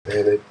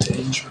in a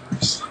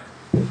dangerous.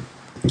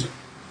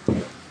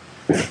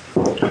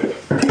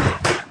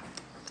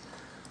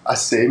 I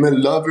say my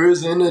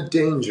lover's in a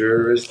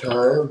dangerous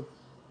time.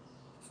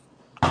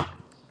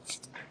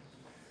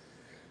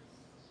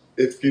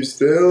 If you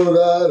still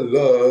that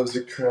love's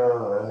a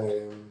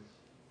crime.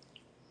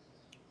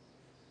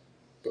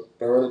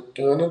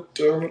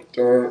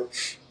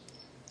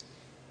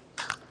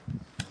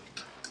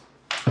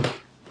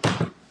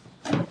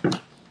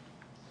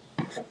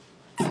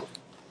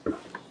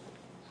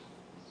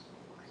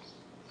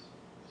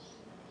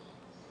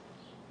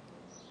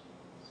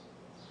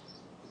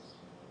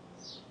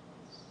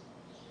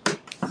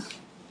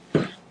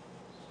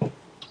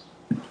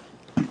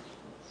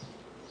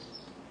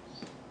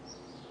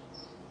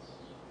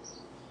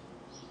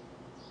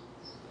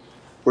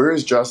 Where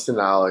is Justin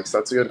and Alex?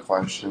 That's a good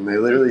question. They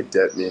literally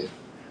dipped me.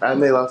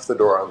 And they left the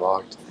door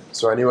unlocked.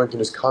 So anyone can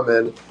just come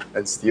in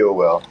and steal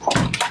Will.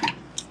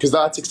 Because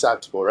that's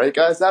acceptable, right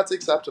guys? That's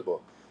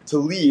acceptable. To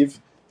leave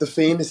the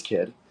famous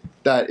kid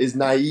that is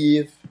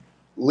naive,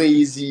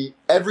 lazy,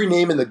 every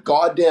name in the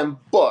goddamn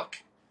book.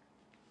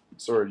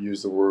 Sorry to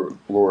use the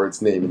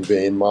Lord's name in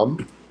vain,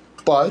 Mom.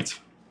 But,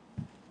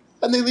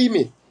 and they leave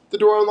me. The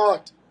door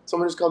unlocked.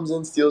 Someone just comes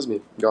in, steals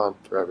me. Gone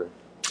forever.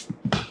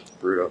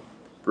 Brutal.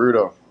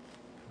 Brutal.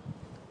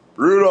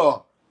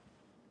 Brutal.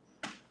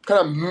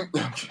 Kind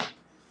of.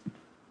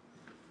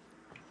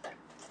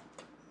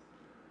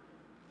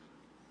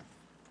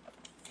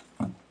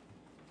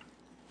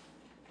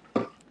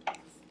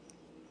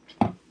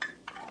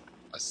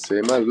 I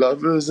say my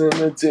lover's in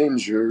a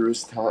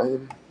dangerous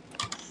time.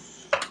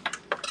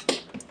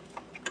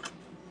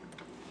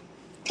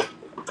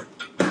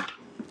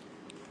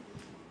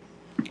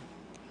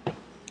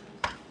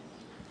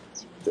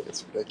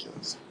 It's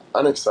ridiculous.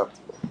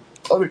 Unacceptable.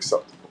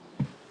 Unacceptable.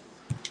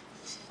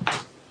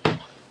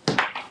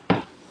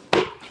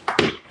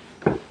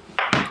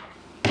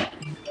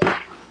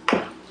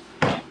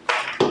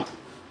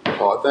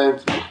 Oh,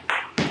 thank you.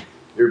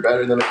 You're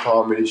better than a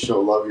comedy show.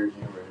 Love your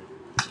humor.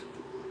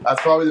 That's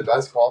probably the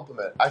best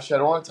compliment. Actually, I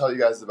don't want to tell you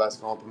guys the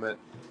best compliment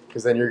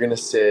because then you're going to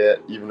say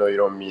it even though you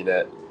don't mean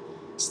it.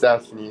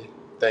 Stephanie,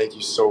 thank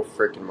you so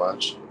freaking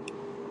much.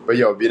 But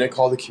yo, being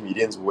called a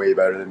comedian's way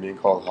better than being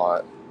called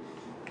hot.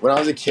 When I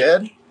was a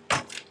kid,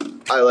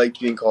 I liked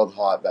being called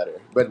hot better.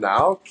 But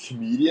now,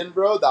 comedian,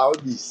 bro, that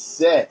would be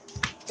sick.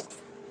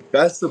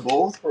 Best of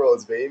both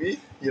worlds, baby.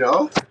 You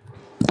know?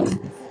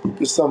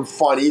 Just some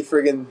funny,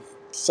 friggin'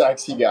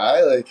 sexy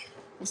guy. Like,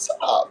 what's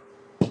up?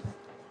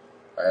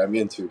 Alright, I'm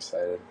getting too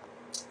excited.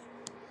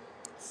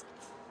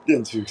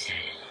 Getting too excited.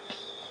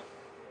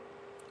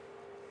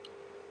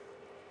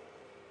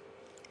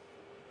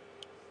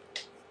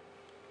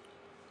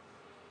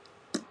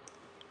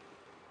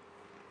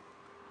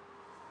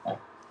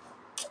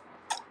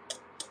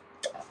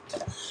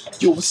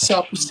 Yo, what's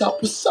up, what's up,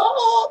 what's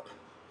up?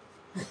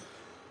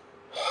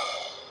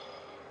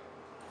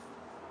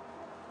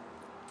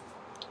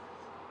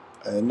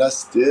 And I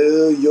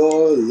still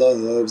your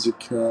love's a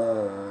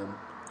crime.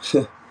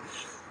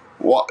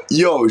 What?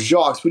 Yo,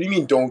 Jacques, what do you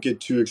mean don't get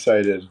too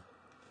excited?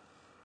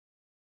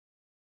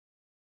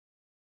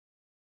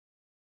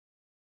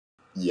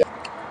 Yeah.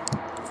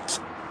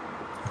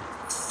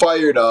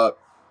 Fired up.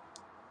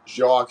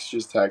 Jacques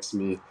just texted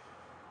me.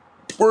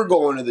 We're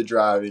going to the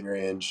driving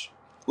range.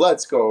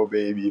 Let's go,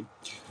 baby.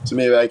 So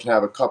maybe I can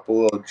have a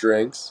couple little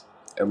drinks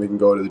and we can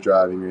go to the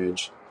driving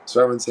range. So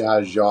everyone say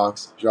hi to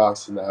Jacques.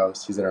 Jacques in the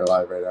house. He's in our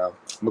live right now.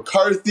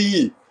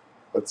 McCarthy!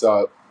 What's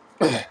up?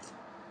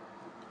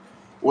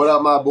 What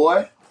up, my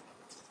boy?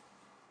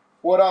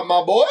 What up,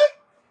 my boy?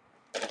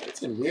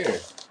 What's in here?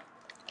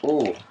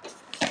 Oh.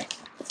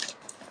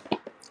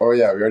 Oh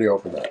yeah, we already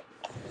opened that.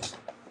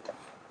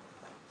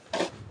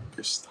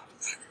 Your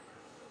stuff.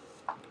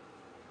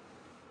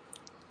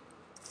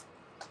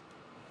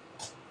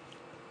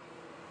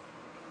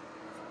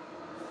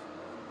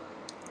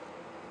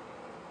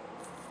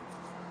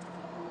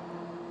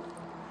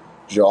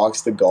 Jacques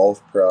the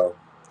golf pro.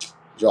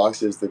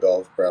 Jacques is the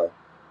golf pro.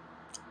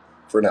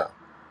 For now.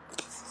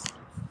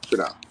 For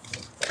now.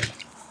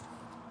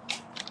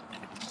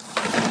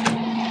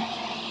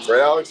 Right,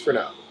 Alex? For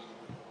now.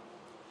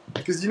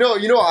 Because you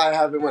know I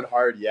haven't went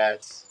hard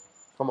yet.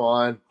 Come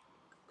on.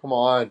 Come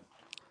on.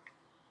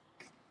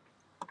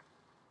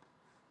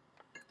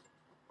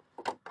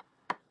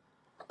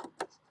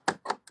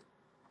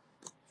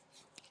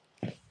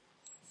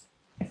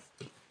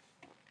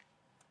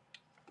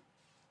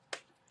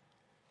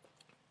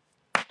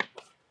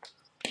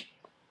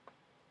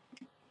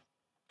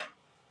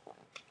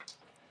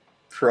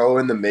 Pro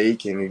in the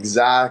making.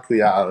 Exactly,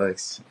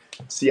 Alex.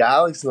 See,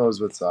 Alex knows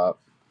what's up.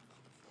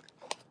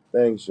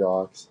 Thanks,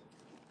 Jacques.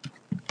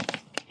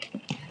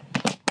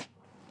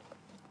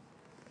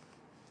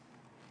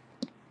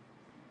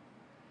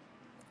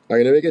 I'm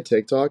gonna make a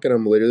TikTok and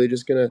I'm literally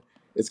just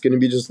it's gonna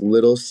be just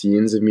little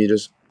scenes of me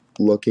just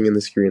looking in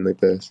the screen like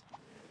this.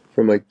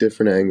 From like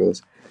different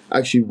angles.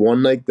 Actually,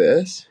 one like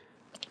this.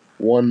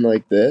 One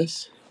like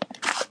this.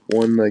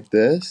 One like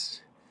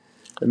this.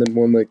 And then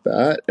one like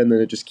that. And then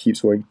it just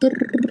keeps going.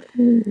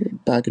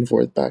 back and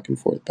forth, back and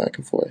forth, back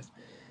and forth.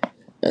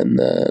 And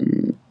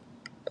then,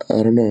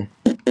 I don't know.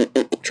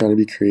 I'm trying to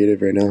be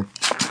creative right now.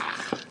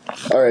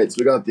 Alright, so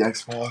we got the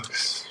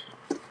Xbox.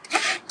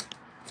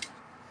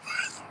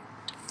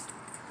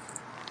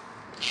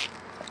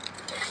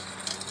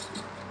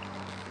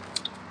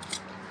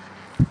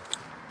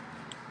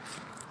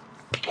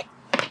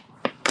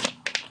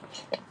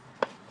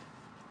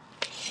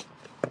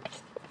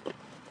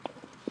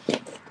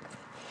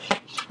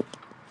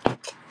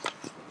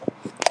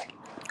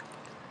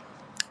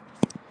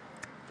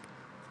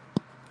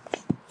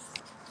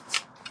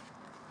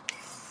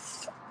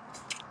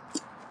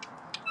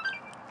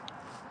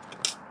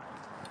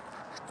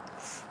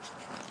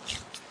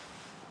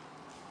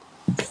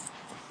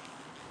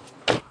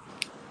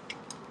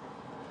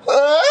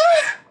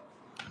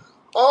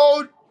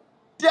 Oh,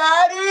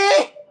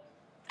 Daddy!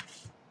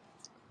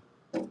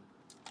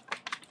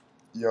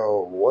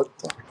 Yo, what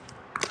the?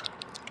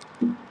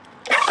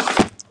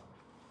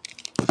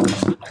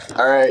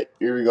 Alright,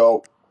 here we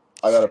go.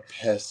 I gotta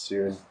piss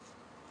soon.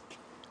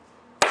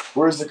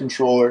 Where's the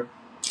controller?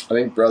 I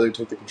think brother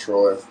took the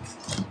controller.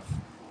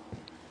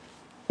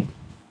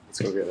 Let's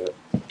go get it.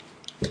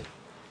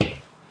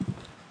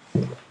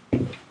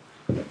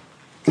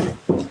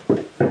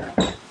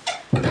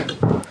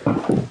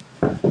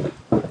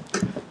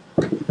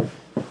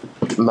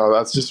 No,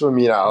 that's just what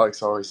me and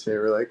Alex always say.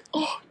 We're like,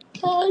 oh,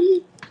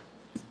 Daddy.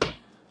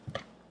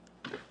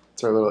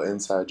 It's our little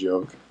inside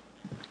joke.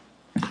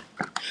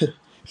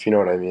 If you know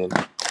what I mean.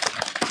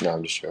 No,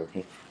 I'm just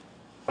joking.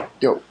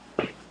 Yo.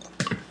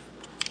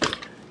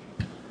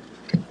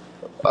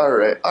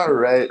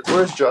 Alright.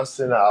 Where's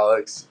Justin and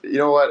Alex? You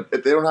know what?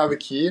 If they don't have a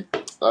key,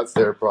 that's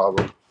their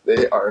problem.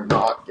 They are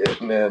not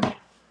getting in.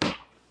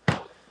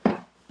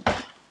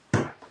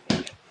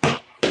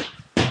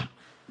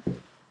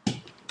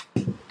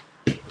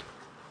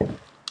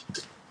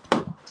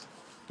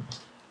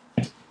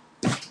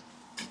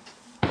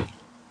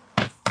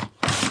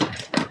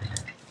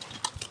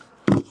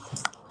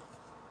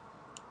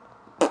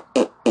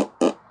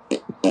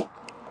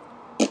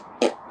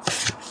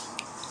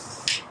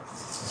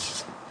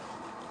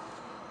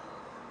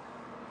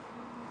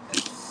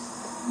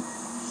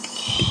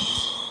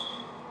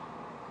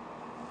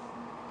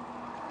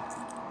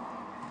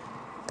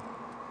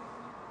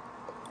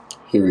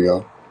 Here we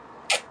go.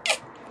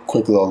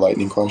 Quick little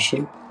lightning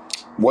question.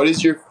 What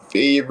is your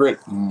favorite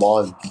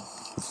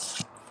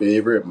month?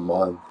 Favorite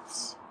month?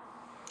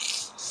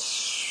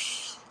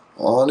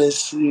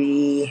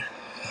 Honestly,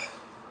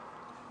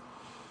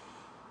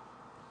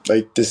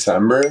 like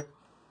December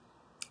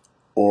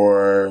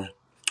or,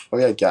 oh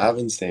yeah,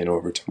 Gavin's staying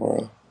over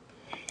tomorrow.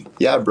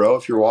 Yeah, bro,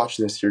 if you're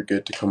watching this, you're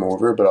good to come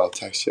over, but I'll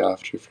text you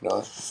after if you're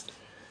not.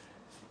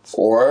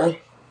 Or,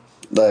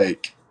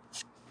 like,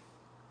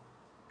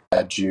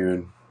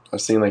 June. I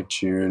was thinking like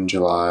June,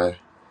 July,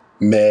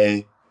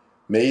 May.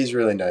 May is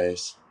really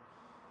nice.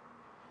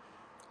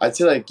 I'd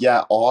say like,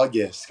 yeah,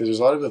 August, because there's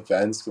a lot of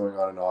events going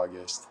on in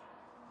August.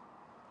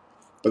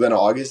 But then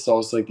August is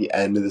also like the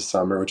end of the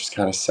summer, which is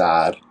kind of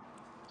sad.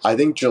 I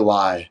think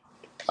July.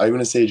 I'm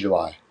gonna say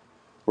July.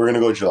 We're gonna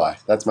go July.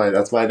 That's my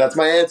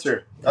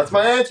answer. That's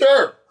my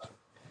answer.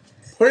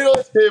 Put it on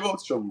the table.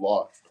 It's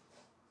July.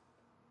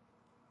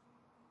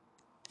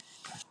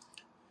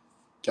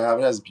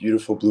 Gavin has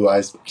beautiful blue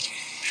eyes.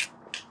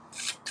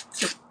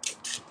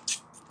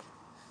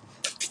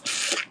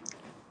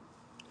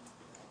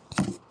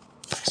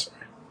 Sorry.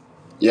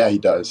 Yeah, he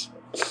does.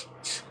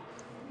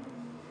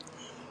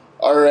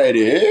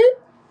 Alrighty.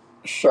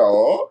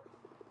 So,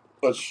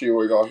 let's see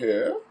what we got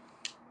here.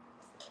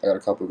 I got a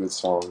couple good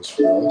songs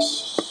for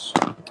us.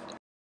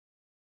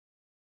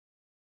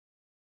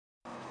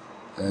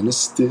 And it's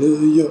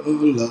still your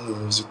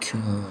love's a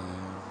crime.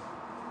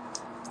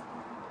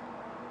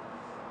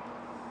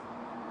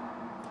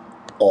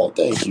 Oh,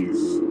 thank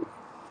you.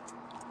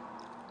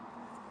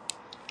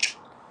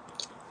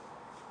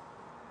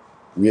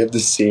 We have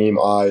the same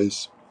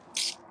eyes.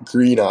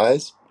 Green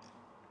eyes.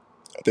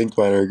 I think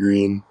mine are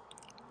green.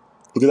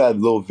 Look at that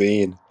little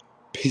vein.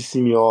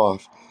 Pissing me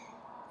off.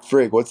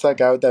 Frick, what's that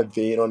guy with that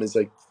vein on his,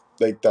 like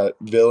that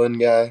villain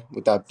guy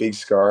with that big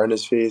scar on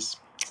his face?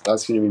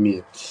 That's gonna be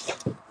me.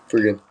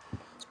 Friggin'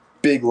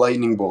 big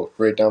lightning bolt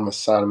right down the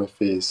side of my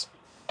face.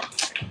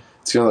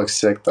 It's gonna look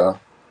sick though.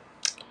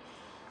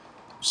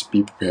 Just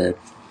be prepared.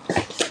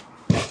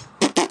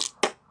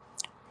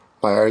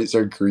 My eyes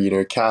are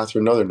greener.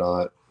 Catherine, no they're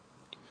not.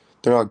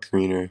 They're not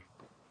greener.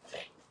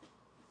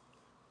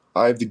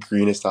 I have the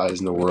greenest eyes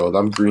in the world.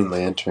 I'm Green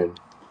Lantern.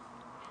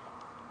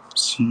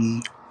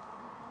 See?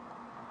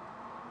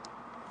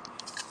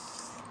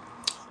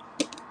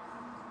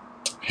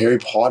 Harry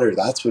Potter,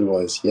 that's what it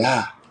was.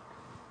 Yeah.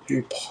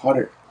 Harry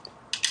Potter.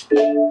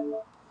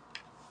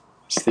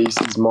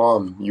 Stacy's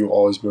mom, you will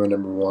always be my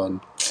number one.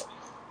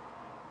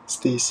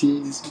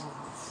 Stacy's mom.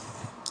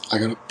 I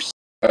gotta pee.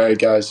 Alright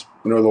guys,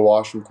 I'm gonna go to the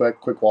washroom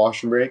quick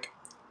washroom break.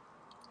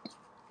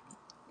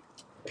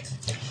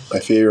 My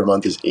favorite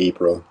month is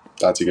April.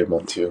 That's a good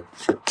month too.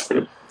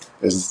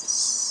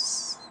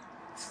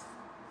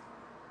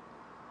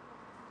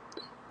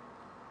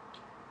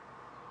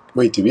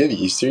 Wait, did we have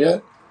Easter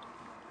yet?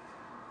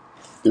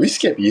 Did we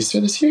skip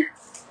Easter this year?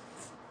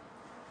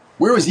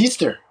 Where was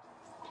Easter?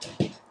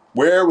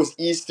 Where was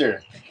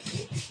Easter?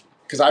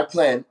 Because I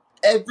plan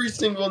every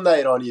single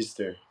night on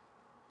Easter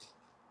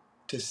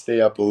to stay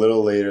up a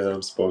little later than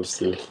I'm supposed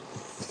to.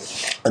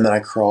 And then I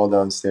crawl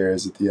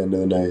downstairs at the end of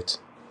the night.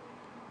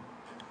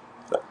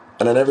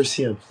 And I never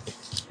see him.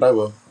 But I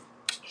will.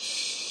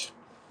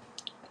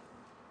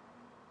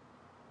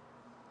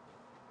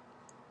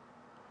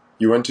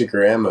 You went to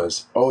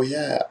grandma's. Oh,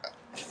 yeah.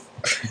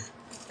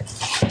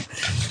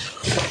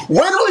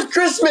 When was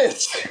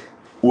Christmas?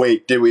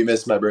 Wait, did we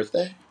miss my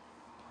birthday?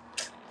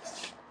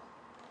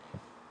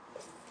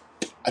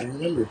 I don't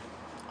remember.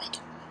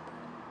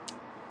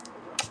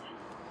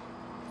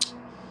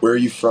 Where are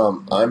you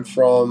from? I'm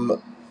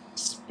from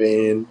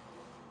Spain.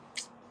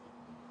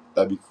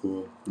 That'd be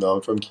cool. No,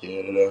 I'm from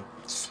Canada.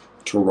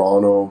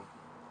 Toronto.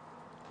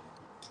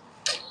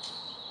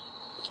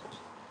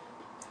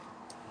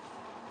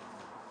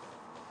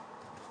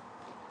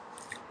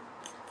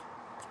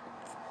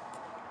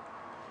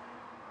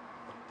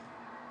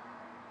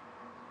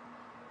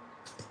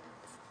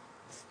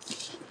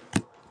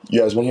 You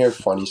guys want to hear a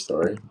funny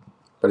story?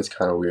 But it's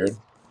kind of weird.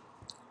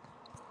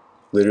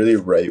 Literally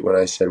right when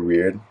I said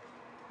weird,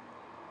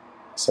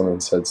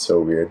 someone said so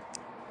weird.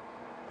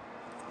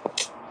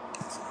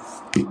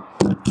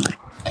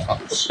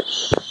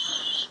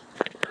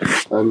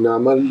 And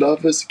I'm a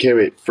lover's. Okay,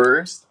 wait.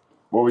 First,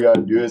 what we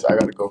gotta do is I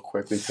gotta go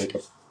quickly take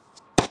a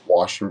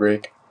washing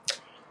break.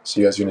 So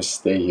you guys are gonna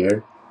stay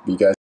here. You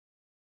guys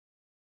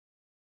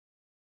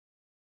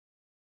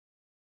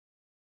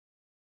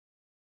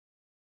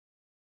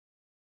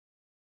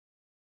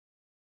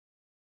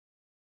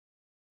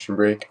washing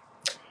break.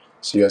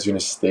 So you guys are gonna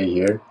stay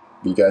here.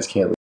 You guys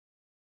can't leave.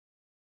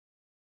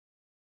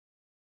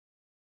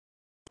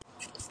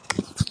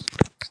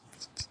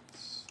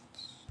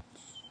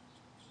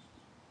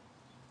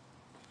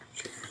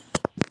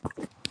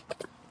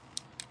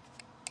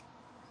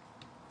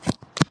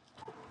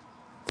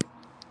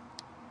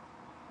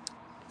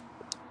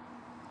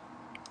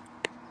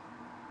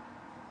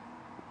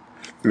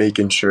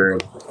 Making sure.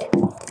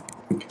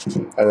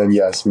 And then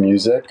yes,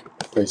 music.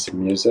 Play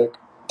some music.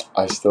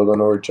 I still don't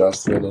know where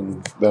Justin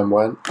and them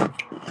went.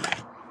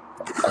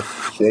 I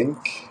think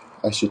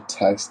I should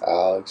text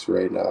Alex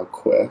right now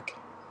quick.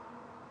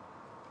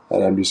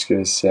 And I'm just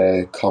gonna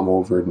say, come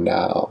over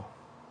now.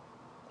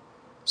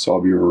 So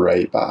I'll be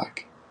right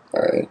back.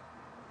 Alright.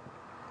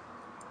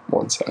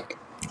 1 sec.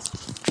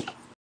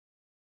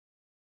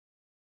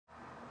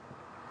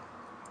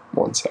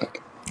 1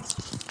 sec.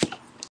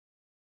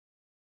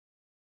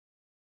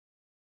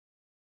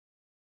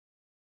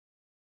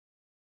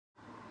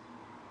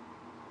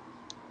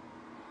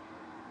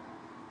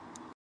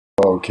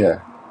 Okay.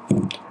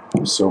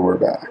 So we're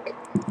back.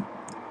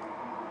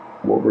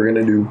 What we're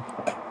gonna do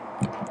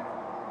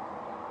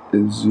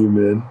is zoom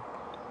in.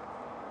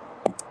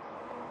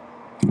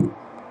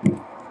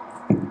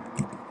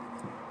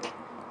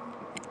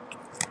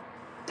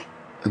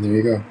 And there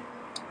you go.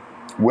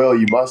 Will,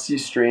 you must see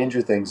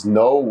Stranger Things.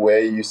 No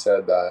way you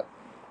said that.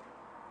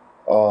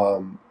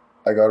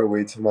 I gotta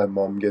wait till my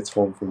mom gets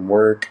home from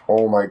work.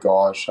 Oh my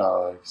gosh,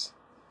 Alex.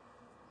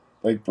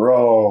 Like,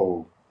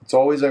 bro. It's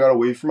always I gotta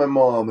wait for my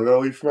mom. I gotta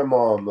wait for my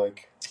mom.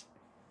 Like,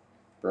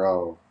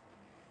 bro.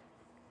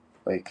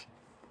 Like,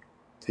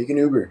 take an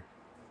Uber.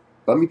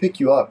 Let me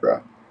pick you up,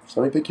 bro. Just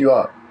let me pick you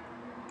up.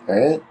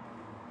 Alright?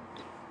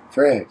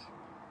 Frank.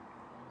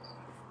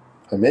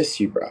 I miss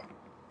you, bro.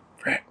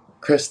 Frank.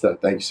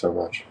 Krista, thank you so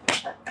much.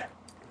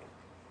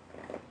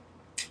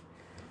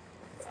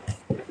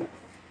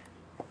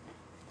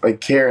 Like,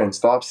 Karen,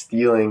 stop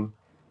stealing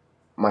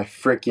my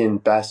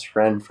freaking best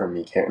friend from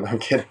me, Karen. I'm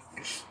kidding.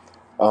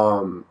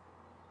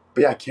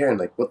 But yeah, Karen,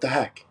 like, what the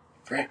heck?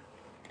 Frank.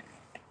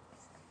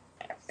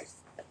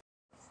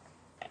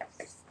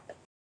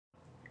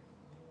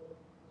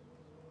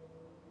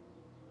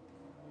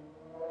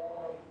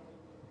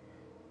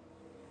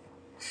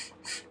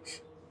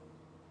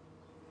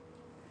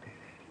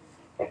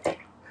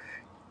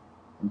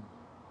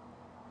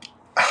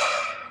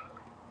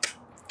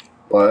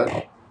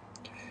 What?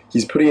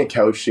 He's putting a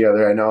couch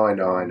together. I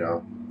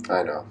know.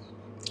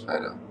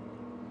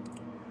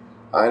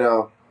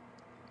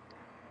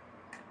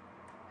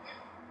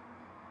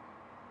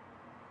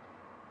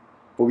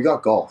 But we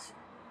got golf.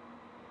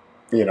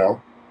 You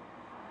know?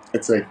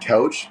 It's like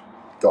couch,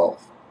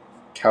 golf.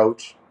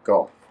 Couch,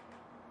 golf.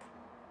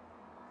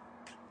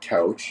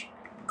 Couch,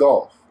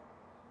 golf.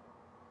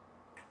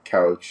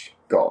 Couch,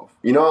 golf.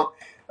 You know,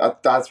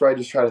 that's where I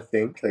just try to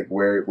think, like,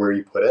 where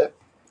you put it.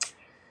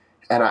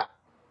 And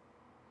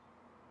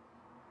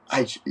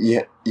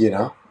yeah, you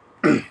know?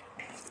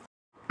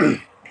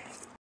 And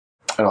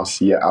I'll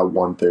see you at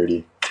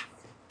 1:30.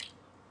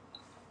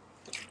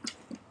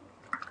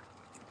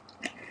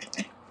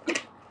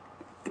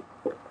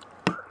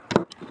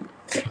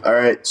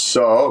 Alright,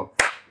 so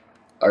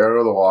I gotta go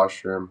to the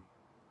washroom.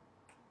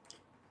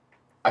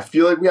 I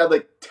feel like we had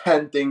like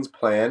 10 things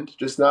planned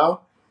just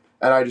now,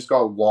 and I just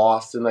got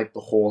lost in like the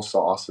whole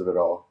sauce of it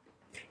all.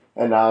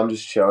 And now I'm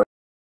just chilling.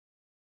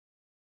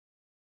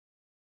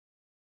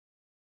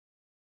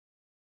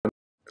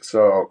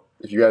 So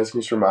if you guys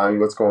can just remind me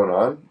what's going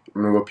on,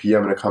 I'm gonna go pee.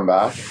 I'm gonna come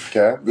back.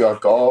 Okay, we got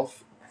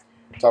golf.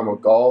 Talking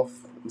about golf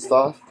and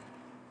stuff.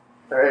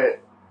 All right,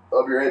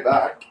 I'll be right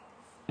back.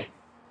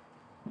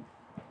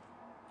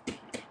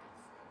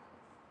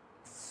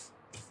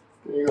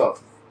 There you go.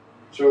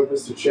 Show with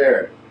Mr.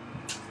 Chair.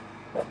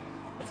 Yeah,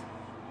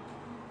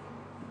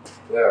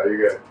 you're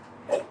good.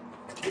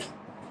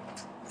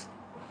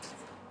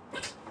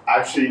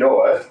 Actually, you know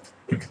what?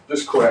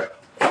 Just quick.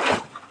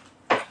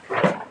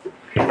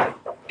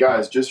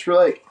 Guys, just for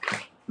like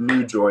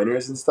new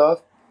joiners and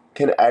stuff,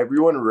 can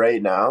everyone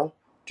right now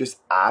just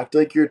act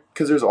like you're,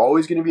 because there's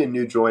always going to be a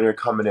new joiner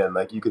coming in.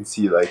 Like you can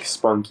see like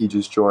Spunky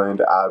just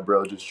joined,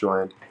 Abro just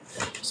joined.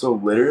 So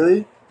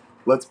literally,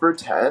 let's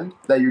pretend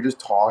that you're just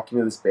talking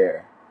to this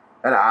bear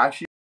and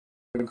actually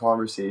having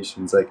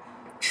conversations, like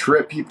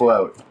trip people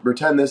out.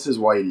 Pretend this is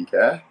Whitey,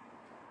 okay?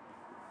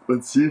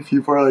 Let's see if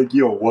people are like,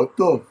 yo, what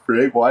the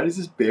frig? Why does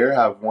this bear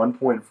have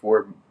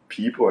 1.4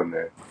 people in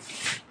there?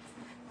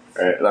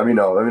 Alright, let me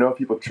know. Let me know if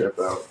people trip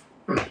out.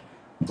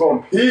 Go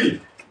and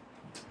pee!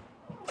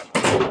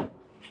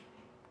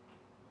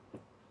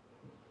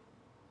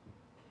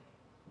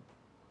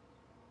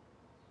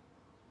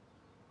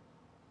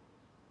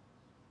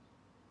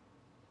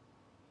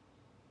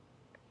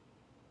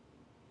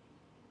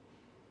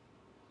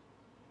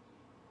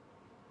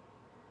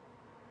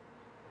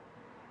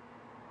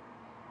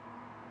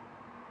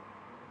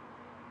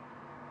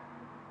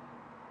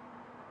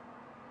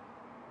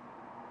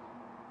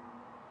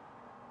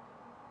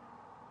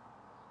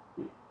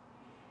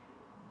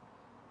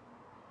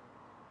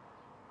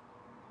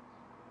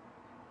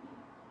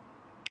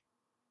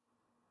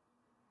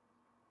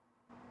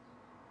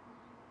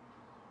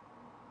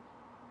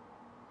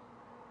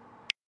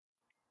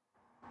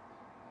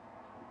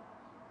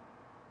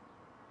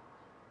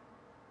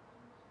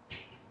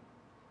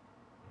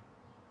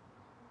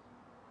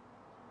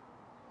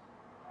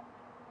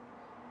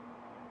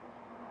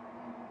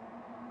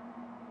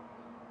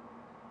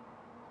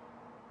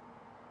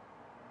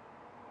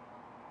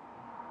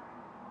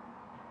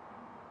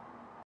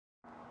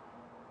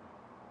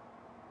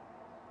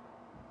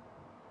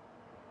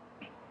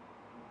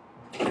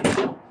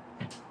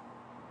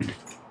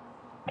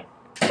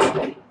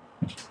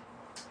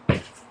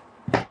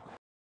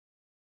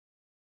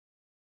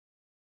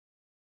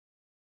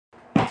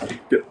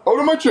 Get out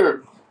of my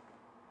chair!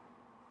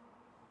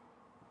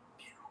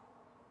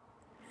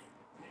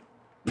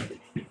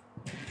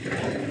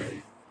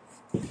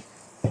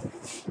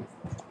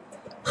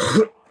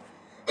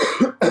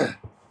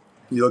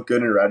 You look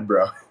good in red,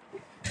 bro.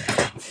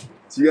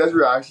 So you guys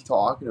were actually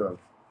talking to him.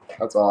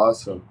 That's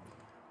awesome.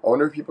 I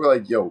wonder if people are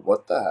like, yo,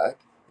 what the heck?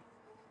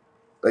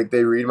 Like,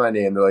 they read my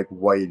name, they're like,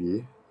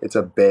 Whitey. It's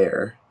a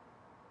bear.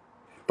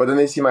 But then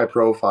they see my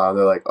profile and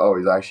they're like, oh,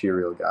 he's actually a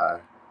real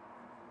guy.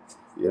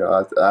 You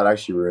know, that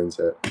actually ruins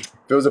it. If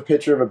it was a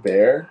picture of a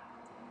bear,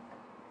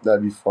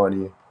 that'd be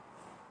funny.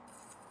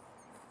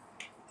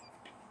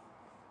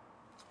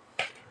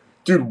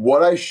 Dude,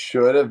 what I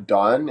should have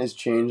done is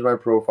change my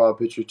profile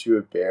picture to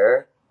a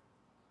bear.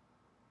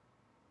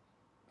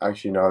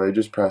 Actually, no, they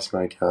just pressed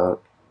my account.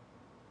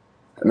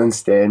 And then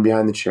stand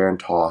behind the chair and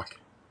talk.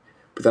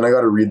 But then I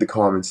gotta read the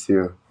comments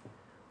too.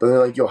 But they're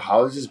like, yo,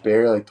 how is this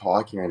bear like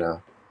talking right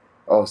now?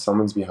 Oh,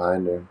 someone's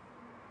behind him.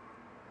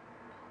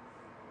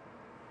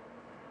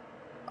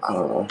 I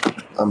don't know.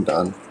 I'm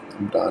done.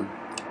 I'm done.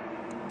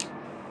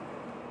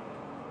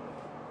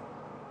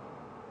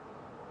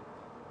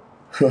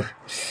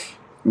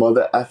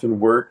 Mother effing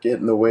work get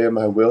in the way of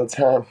my will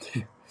time.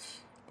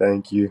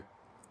 Thank you.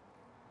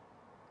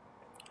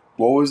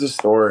 What was the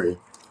story?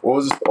 What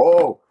was this?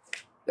 Oh,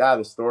 yeah,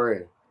 the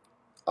story.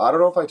 I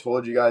don't know if I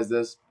told you guys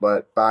this,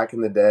 but back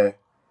in the day,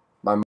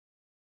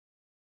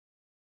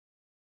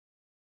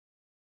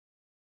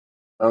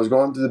 I was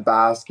going through the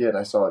basket and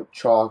I saw like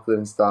chocolate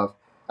and stuff,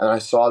 and I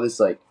saw this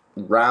like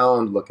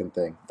round looking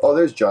thing. Oh,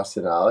 there's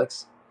Justin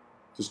Alex,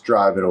 just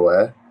driving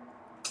away.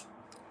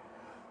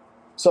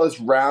 Saw this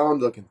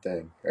round looking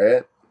thing,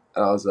 right?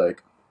 And I was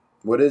like,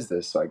 what is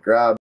this? So I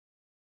grabbed.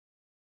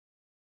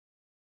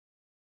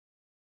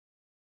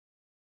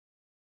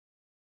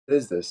 What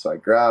is this? So I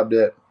grabbed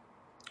it,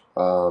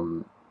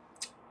 and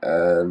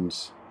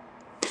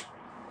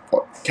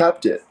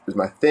kept it. It was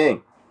my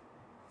thing.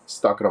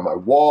 Stuck it on my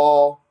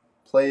wall,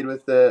 played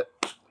with it.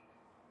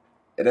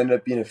 It ended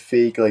up being a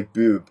fake like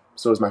boob.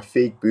 So it was my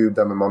fake boob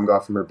that my mom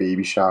got from her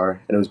baby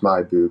shower, and it was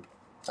my boob.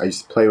 I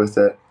used to play with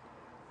it.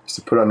 Used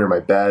to put it under my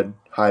bed,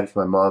 hide it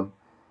from my mom.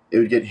 It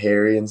would get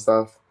hairy and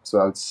stuff, so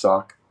that would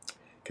suck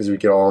because it would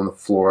get all on the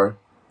floor.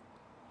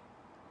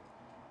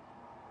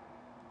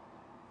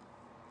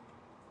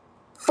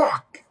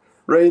 Fuck!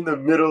 Right in the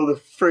middle of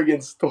the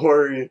friggin'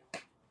 story.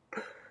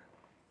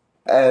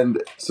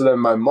 And so then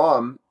my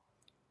mom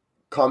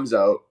comes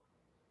out.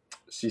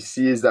 She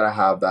sees that I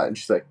have that, and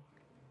she's like,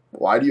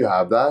 "Why do you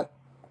have that?"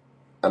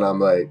 And I'm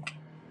like,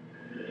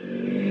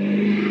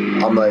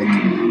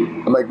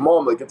 I'm like,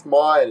 Mom, like, it's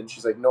mine. And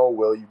she's like, no,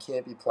 Will, you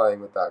can't be playing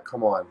with that.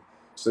 Come on.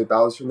 She's like, that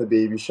was from the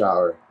baby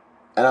shower.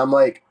 And I'm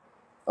like,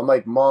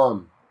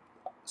 Mom.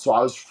 So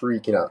I was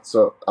freaking out.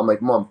 So I'm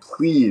like, Mom,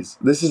 please,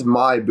 this is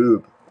my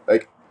boob.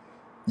 Like,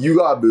 you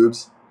got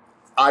boobs.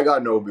 I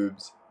got no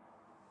boobs.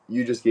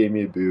 You just gave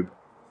me a boob.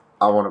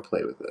 I want to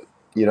play with it.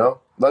 You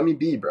know? Let me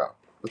be, bro.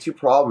 What's your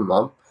problem,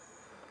 Mom?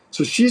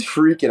 So she's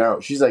freaking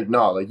out. She's like,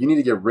 no, like, you need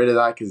to get rid of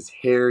that because it's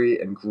hairy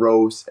and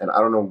gross. And I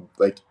don't know,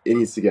 like, it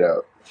needs to get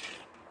out.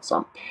 So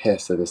I'm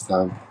pissed at this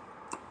time.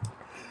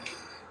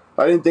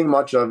 I didn't think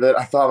much of it.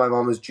 I thought my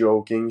mom was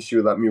joking. She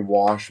would let me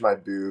wash my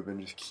boob and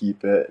just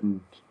keep it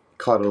and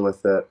cuddle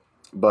with it.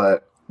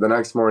 But the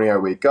next morning I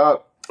wake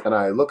up and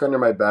I look under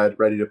my bed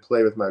ready to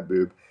play with my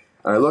boob.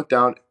 And I look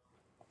down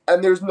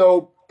and there's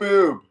no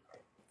boob.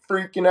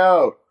 Freaking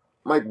out.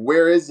 I'm like,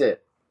 where is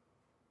it?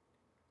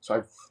 So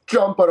I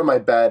jump out of my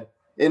bed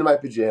in my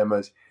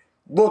pajamas,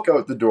 look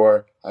out the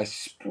door. I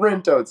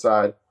sprint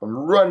outside. I'm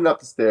running up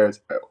the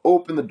stairs. I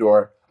open the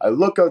door. I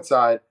look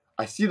outside.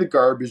 I see the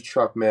garbage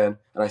truck man,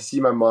 and I see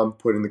my mom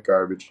putting the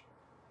garbage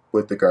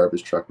with the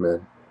garbage truck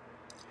man.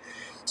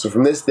 So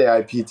from this day, I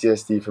have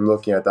PTSD from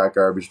looking at that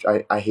garbage.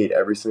 I hate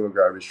every single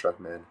garbage truck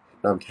man.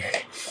 No, I'm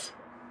kidding.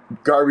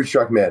 Garbage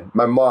truck man.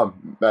 My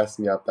mom messed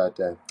me up that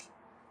day.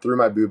 Threw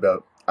my boob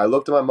out. I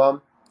looked at my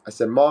mom. I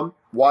said, Mom,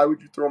 why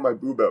would you throw my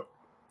boob out?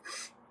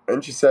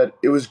 And she said,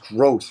 it was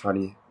gross,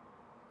 honey.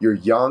 You're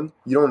young.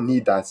 You don't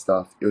need that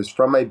stuff. It was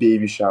from my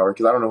baby shower,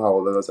 because I don't know how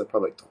old I was. I was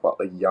probably like 12,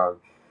 like young.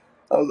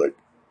 I was like,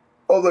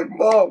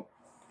 Mom,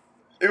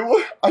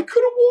 I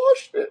could have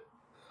washed it.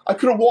 I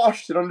could have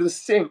washed it under the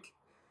sink.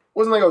 It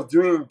wasn't like I was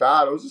doing anything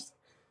bad. It was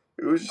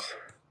just.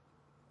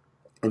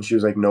 And she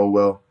was like, no,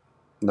 Will.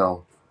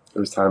 No. It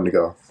was time to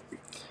go.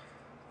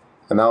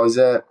 And that was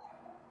it.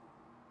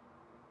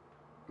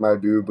 My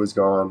boob was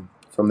gone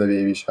from the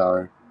baby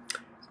shower.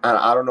 And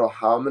I don't know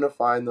how I'm going to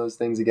find those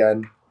things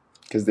again,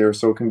 because they were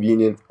so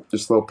convenient.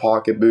 Just little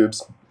pocket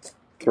boobs.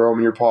 Throw them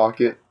in your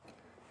pocket.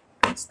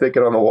 Stick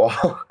it on the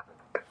wall.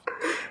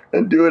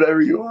 And do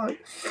whatever you want.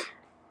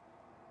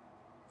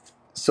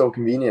 So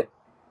convenient.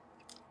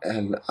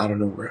 And I don't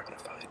know where I'm going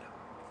to find them.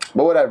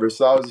 But whatever.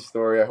 So that was the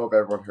story. I hope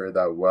everyone heard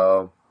that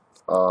well.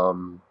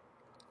 That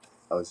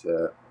was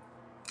it.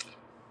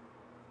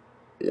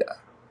 Yeah.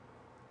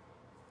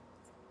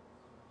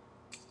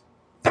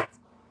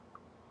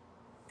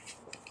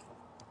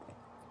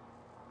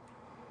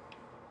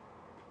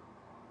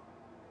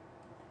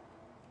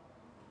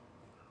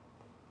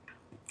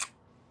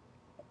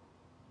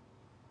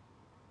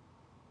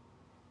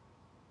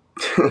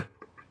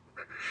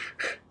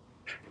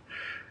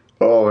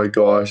 Oh my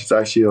gosh, it's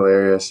actually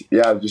hilarious.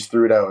 Yeah, I just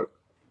threw it out.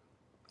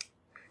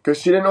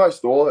 Because she didn't know I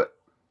stole it,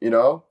 you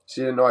know? She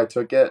didn't know I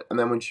took it. And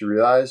then when she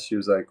realized, she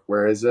was like,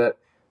 where is it?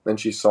 Then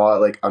she saw it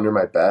like under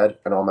my bed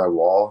and on my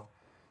wall.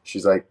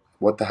 She's like,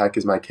 what the heck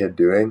is my kid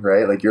doing,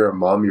 right? Like, you're a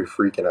mom, you're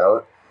freaking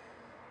out.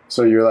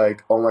 So you're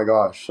like, oh my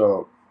gosh.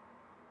 So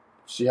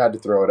she had to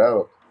throw it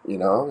out, you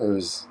know? It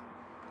was,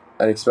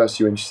 and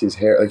especially when she sees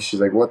hair, like, she's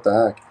like, what the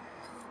heck?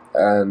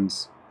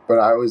 But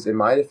I was, in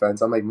my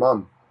defense, I'm like,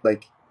 Mom,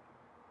 like,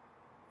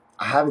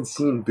 I haven't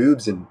seen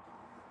boobs in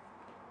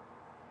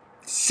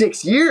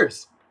 6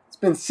 years. It's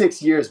been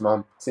 6 years,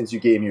 Mom, since you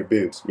gave me your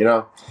boobs, you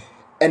know?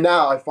 And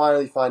now I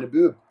finally find a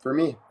boob for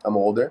me. I'm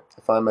older.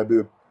 I find my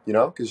boob, you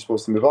know, because you're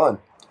supposed to move on.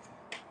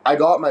 I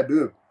got my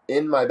boob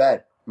in my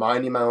bed,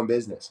 minding my own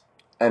business.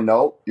 And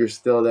no, you're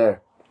still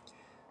there,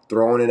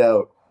 throwing it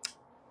out.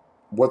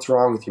 What's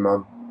wrong with you,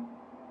 Mom?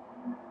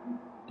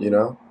 You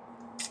know?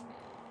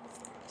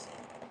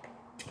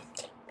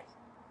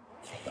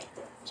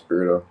 It's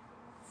brutal.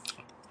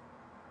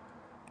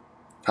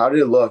 How did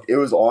it look? It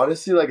was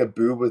honestly like a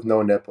boob with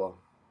no nipple.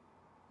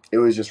 It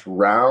was just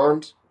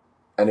round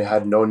and it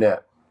had no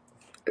nip.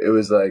 It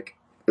was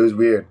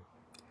weird.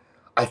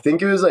 I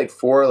think it was like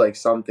for like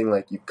something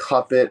like you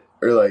cup it,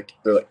 or like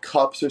they're like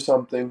cups or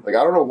something. Like,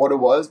 I don't know what it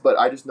was, but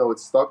I just know it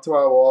stuck to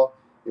my wall.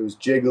 It was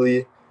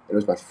jiggly. It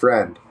was my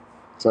friend.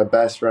 It's my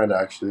best friend,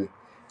 actually.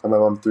 And my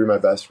mom threw my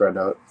best friend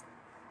out.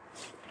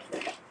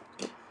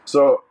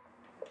 So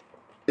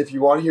if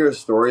you want to hear a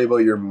story about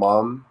your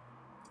mom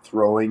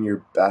throwing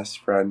your best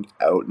friend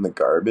out in the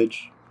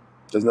garbage,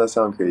 doesn't that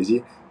sound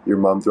crazy? Your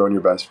mom throwing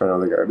your best friend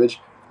out in the garbage?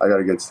 I got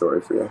a good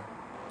story for you.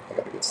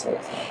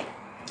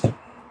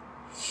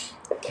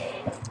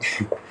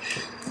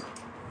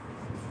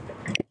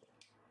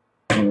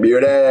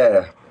 Beauty.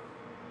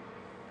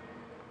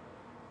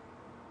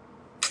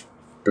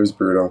 It was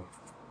brutal.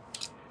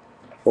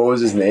 What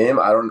was his name?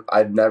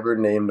 I'd never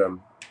named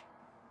him.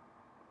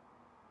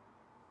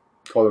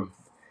 Called him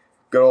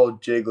good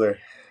old Jiggler.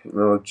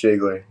 Little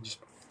Jiggler.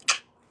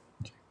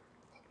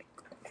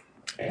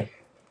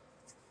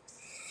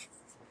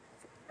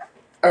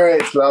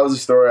 Alright, so that was a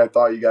story. I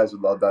thought you guys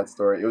would love that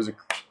story. It was a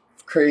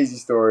crazy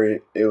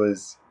story. It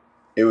was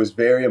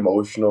very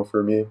emotional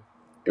for me.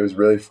 It was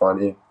really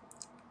funny.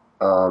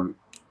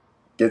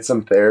 Get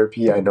some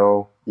therapy, I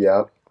know.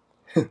 Yep.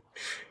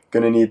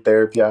 Gonna need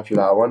therapy after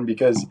that one,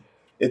 because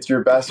it's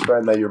your best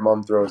friend that your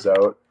mom throws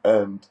out,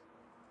 and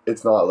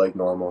it's not like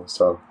normal,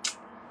 so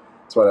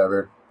it's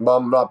whatever.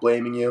 Mom, I'm not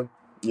blaming you,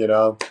 you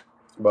know,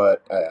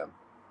 but I am.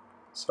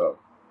 So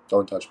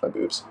don't touch my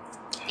boobs.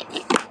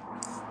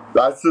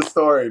 That's the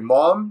story.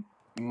 Mom,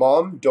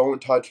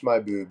 don't touch my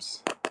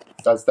boobs.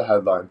 That's the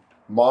headline.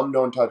 Mom,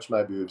 don't touch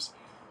my boobs.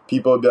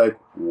 People would be like,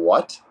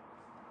 what?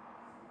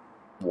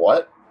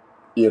 What?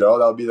 You know,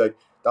 that'll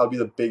be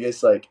the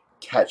biggest like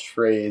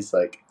catchphrase,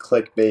 like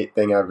clickbait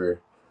thing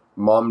ever.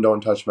 Mom,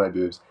 don't touch my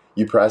boobs.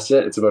 You press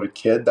it, it's about a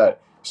kid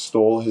that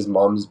stole his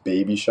mom's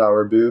baby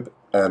shower boob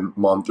and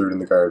mom threw it in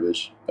the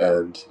garbage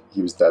and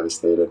he was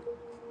devastated.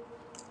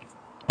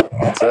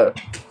 That's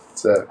it.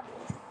 That's it.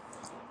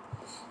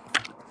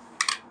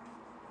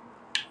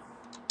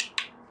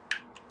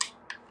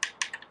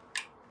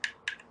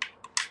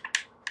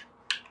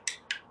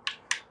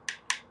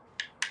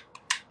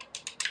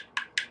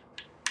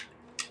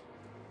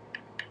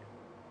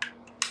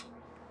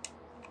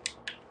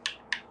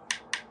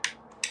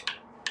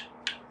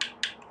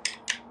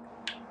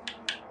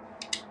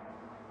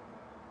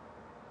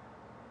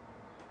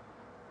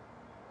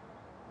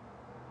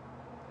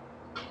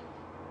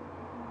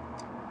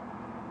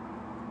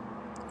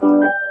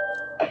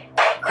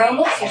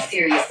 Chromebooks are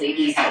seriously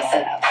easy to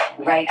set up,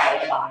 right out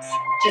of the box.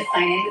 Just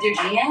sign in with your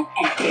Gmail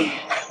and bing.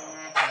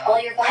 All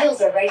your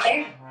files are right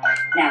there.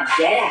 Now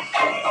get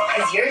after it,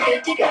 because you're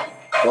good to go.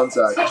 One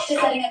sec. Switch to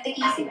setting up the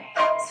easy way.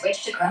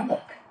 Switch to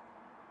Chromebook.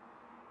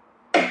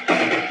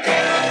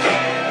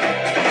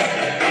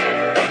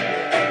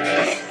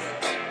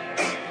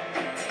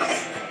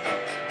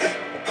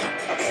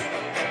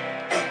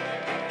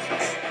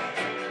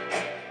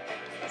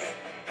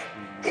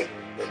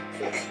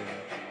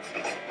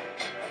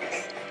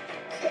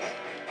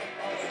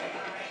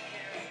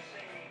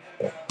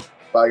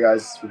 Bye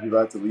guys, we're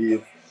about to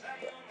leave.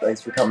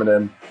 Thanks for coming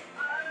in.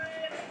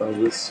 I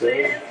was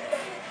saying,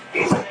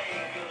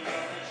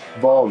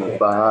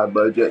 vulnerable,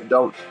 but you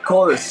don't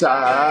call it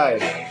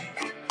side.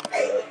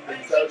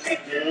 Things I should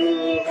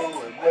do,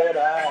 and when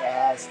I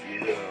ask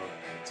you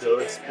to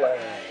explain,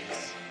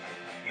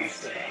 you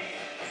say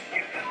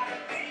you gotta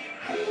be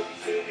cruel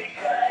to be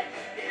kind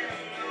in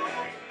the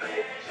right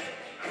place.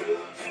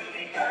 Cruel to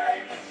be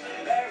kind, it's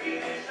a very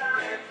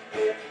design.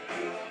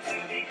 Cruel to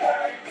be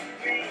kind,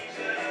 means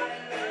that I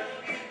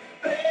love you,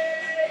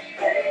 baby.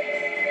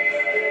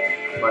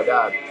 My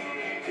God.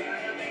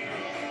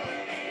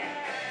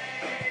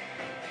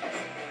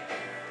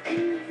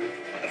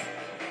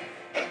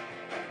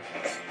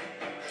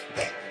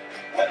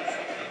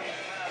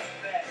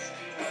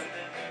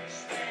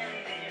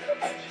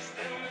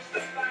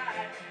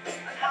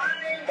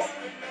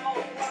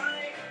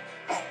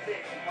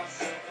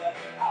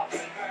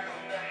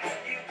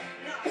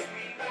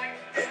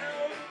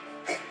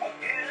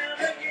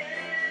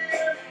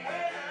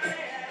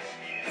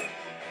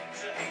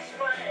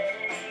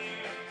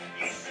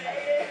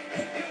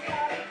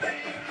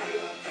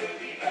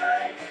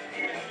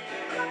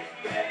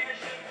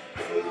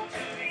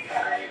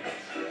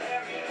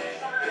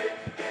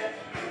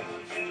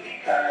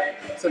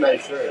 It's a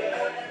nice shirt.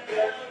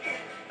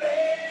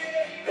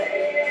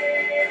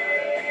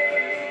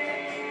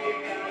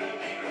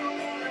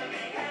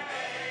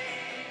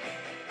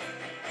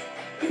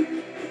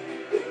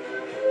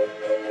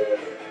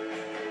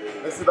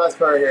 This is the best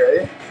part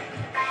here, eh?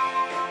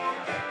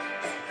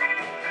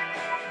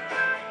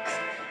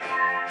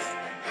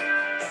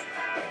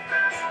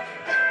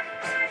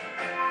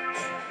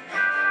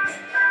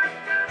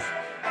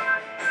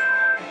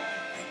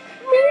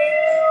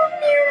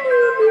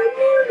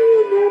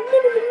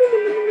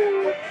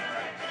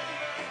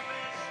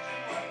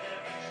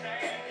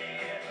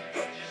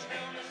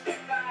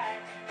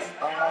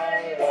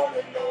 I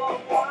wanna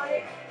know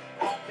why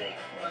I pick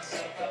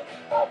myself up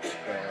off the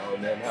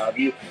ground and have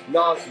you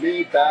knock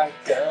me back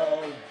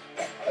down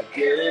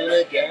again and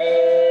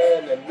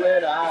again. And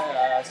when I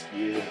ask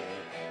you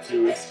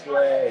to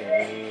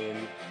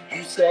explain,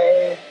 you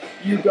say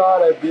you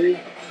gotta be.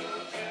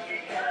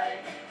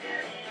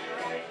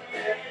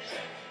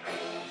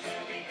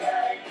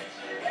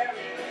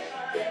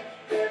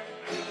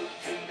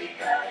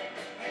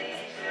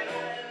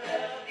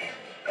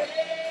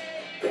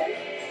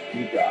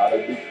 You gotta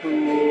be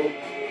cool,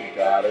 you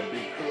gotta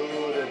be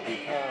cool to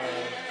be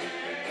kind.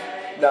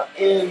 Now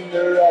in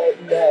the right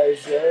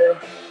measure,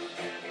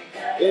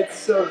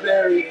 it's a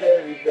very,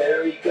 very,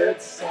 very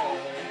good sign.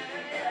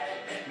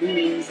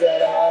 Means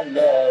that I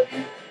love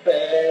you,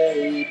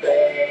 baby.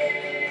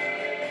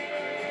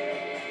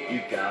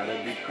 You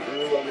gotta be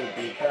cool to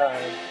be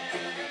kind.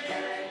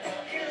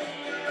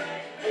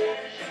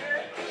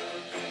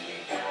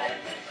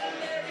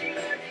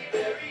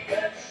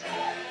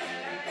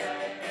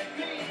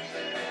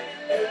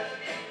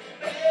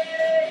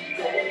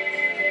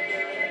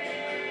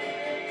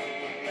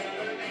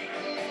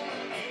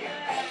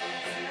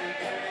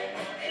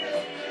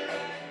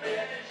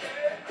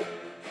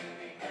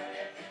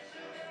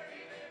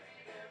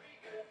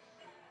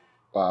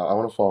 Wow, I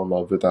want to fall in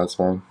love with that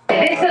song.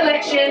 This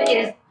election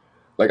is...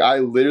 Like, I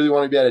literally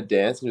want to be at a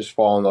dance and just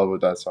fall in love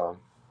with that song.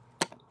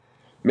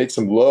 Make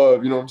some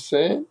love, you know what I'm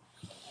saying?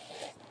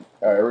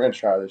 Alright, we're gonna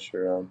try this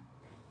shirt on.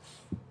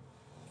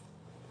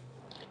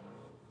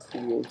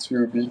 Cool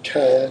to be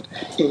kind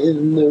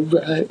in the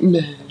right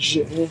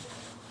measure.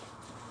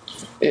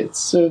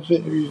 It's a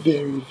very,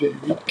 very,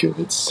 very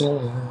good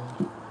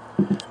sign.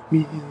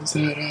 Means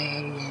that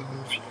I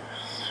love you.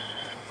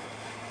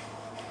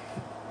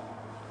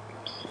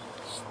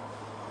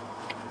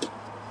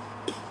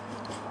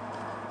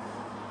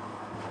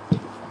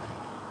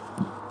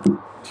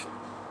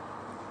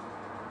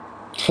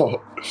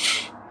 Oh,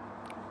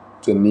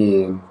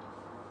 Deneen.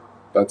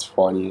 That's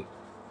funny.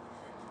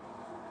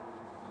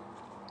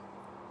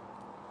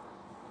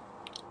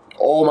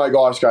 Oh my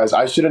gosh, guys.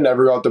 I should have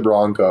never got the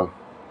Bronco.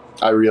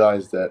 I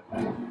realized it.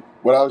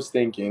 What I was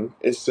thinking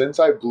is since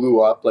I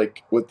blew up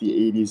like with the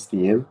 80s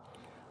theme,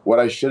 what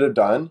I should have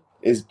done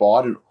is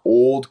bought an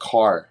old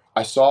car.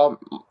 I saw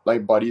my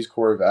buddy's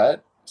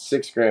Corvette,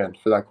 $6,000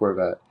 for that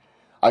Corvette.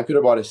 I could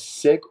have bought a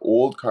sick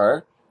old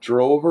car,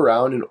 drove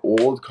around in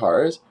old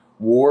cars,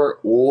 wore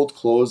old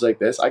clothes like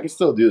this. I could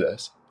still do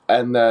this,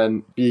 and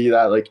then be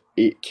that like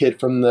kid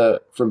from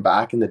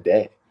back in the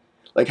day.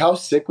 Like how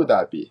sick would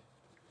that be?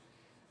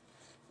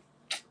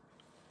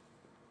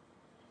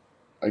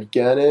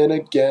 Again and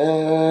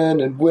again,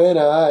 and when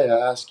I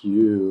ask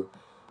you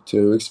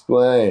to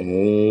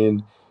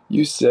explain,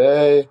 you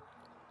say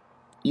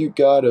you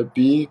gotta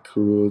be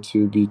cool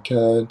to be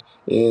kind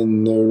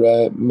in the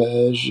right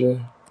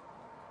measure.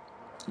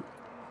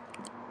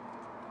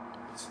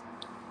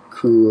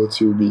 Cool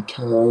to be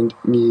kind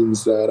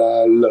means that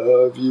I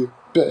love you,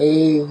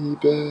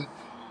 baby.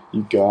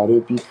 You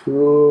gotta be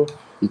cool.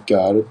 You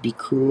gotta be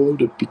cool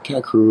to be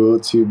kind.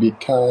 Cool to be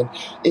kind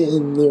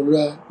in the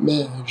right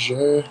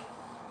measure.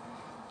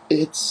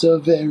 It's a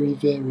very,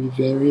 very,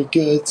 very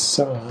good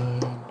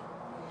sign.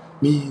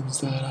 Means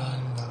that I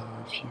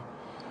love you.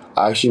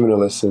 Actually, I'm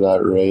gonna listen to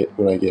that right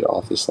when I get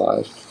off this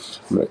live.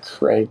 I'm gonna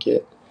crank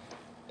it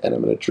and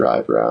I'm gonna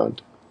drive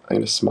around. I'm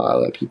gonna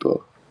smile at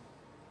people.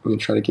 I'm gonna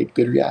try to get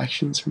good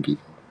reactions from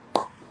people.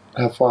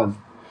 Have fun.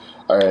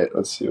 Alright,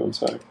 let's see one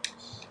sec.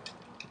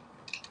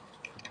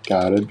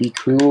 Gotta be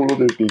cool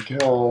to be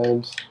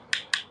kind.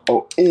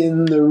 Oh,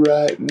 in the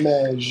right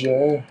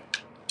measure.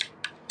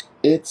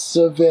 It's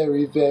a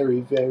very,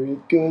 very, very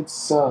good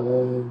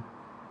sign.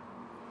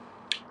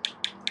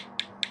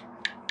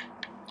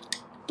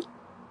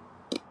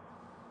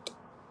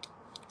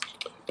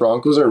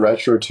 Broncos are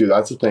retro too.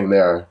 That's the thing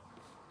there.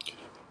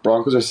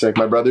 Broncos are sick.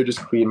 My brother just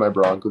cleaned my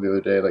Bronco the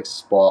other day, like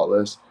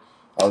spotless.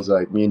 I was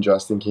like, me and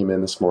Justin came in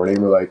this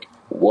morning. We're like,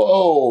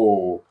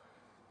 whoa.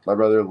 My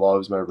brother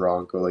loves my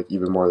Bronco like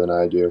even more than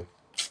I do,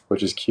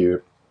 which is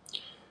cute.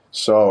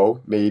 So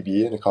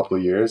maybe in a couple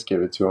of years,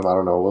 give it to him. I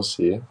don't know. We'll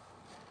see if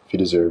he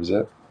deserves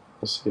it.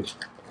 We'll see.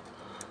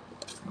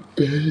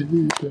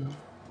 Baby.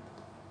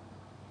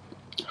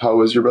 How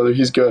was your brother?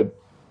 He's good.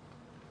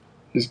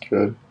 He's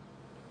good.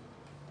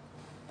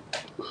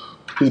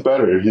 He's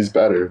better. He's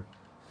better.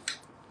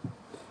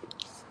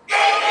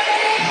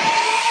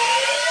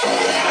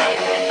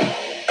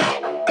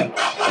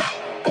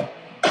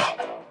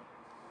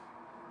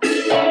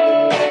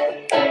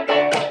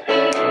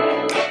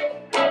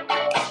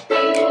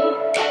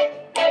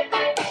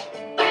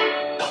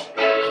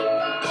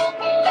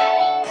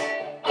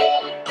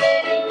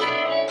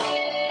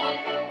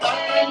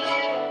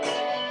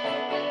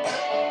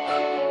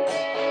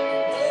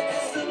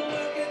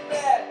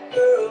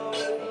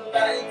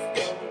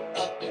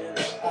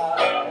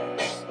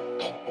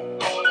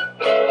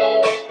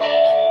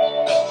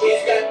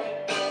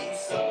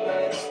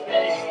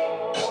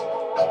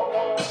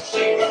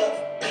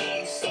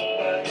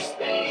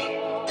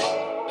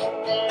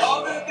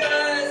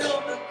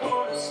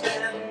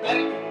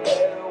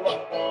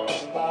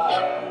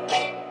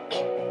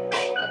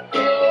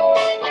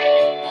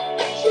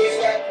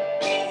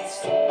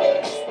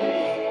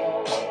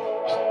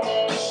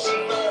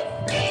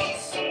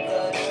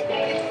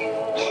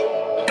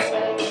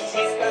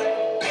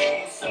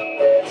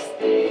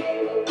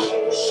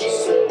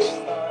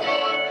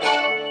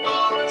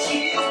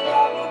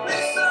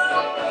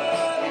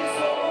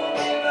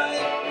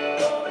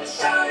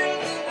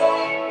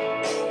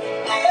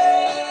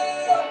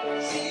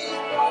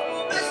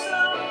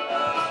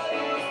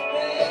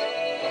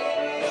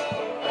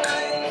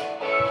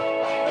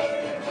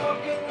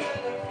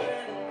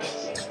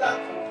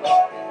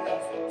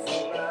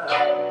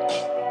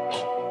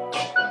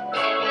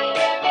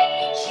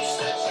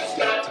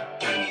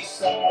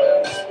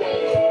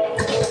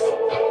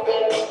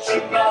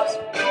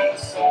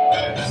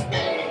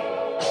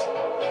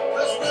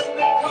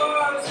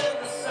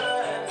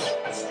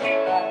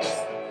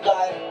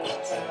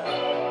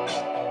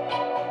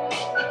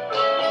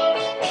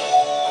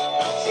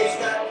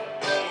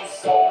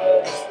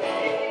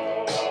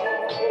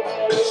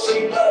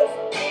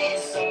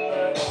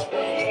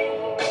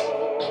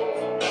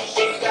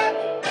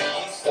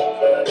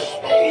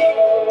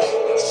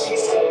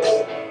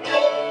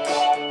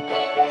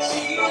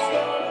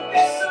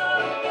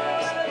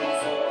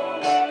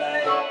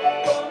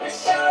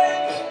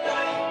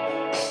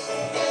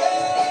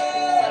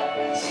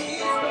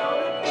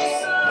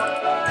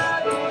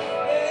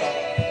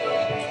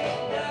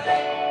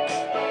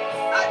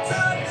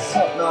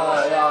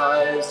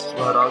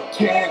 but I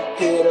can't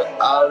get her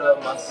out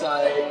of my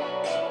sight.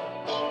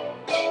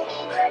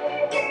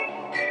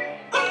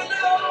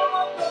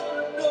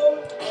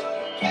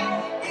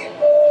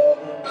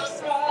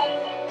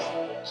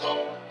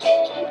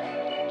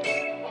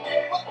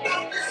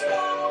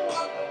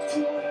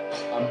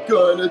 I'm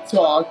gonna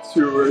talk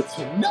to her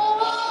tonight.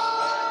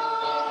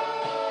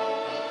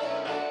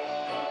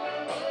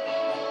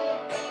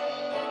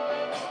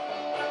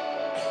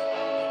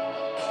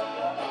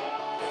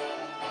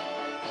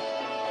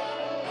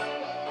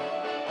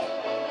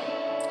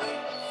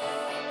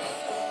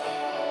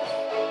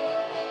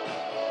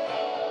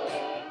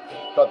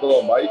 Got the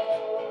little mic.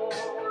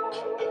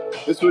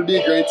 This would be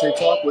a great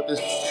TikTok with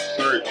this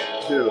shirt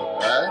too,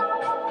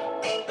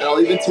 right? And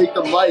I'll even take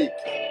the mic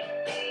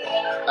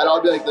and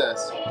I'll be like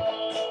this.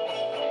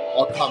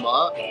 I'll come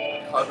up,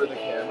 cover the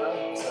camera.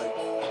 It's like,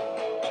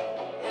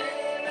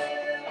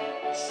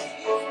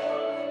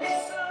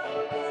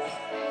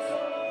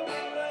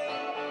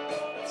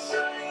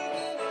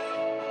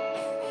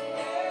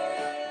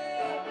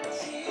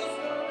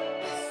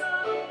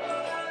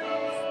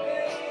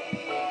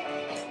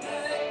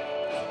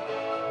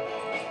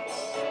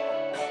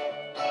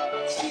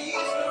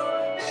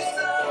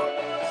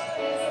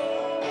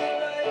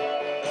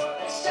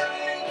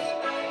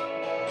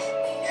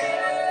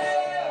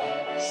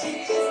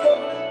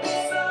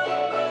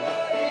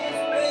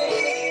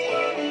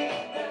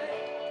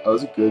 that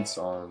was a good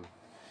song.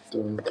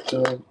 Dun,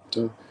 dun,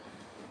 dun.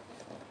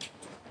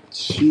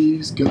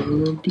 She's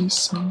gonna be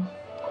somebody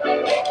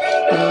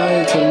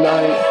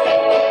tonight.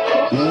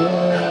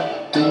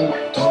 Yeah, dun,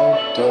 dun,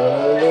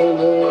 dun, dun,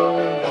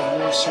 dun.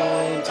 Gonna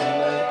shine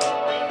tonight.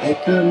 Make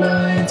her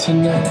mine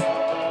tonight.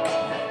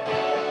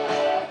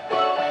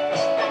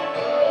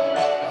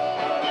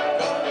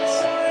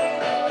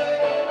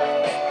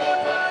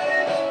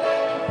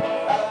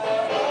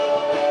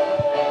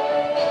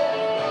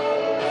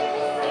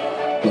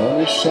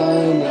 Gonna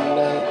shine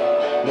tonight.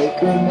 Make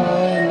her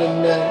mine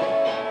tonight.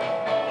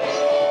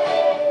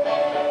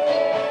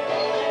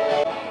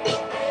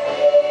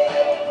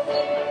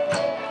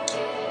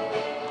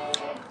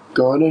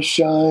 Gonna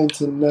shine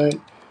tonight,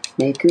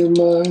 make her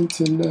mine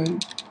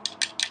tonight.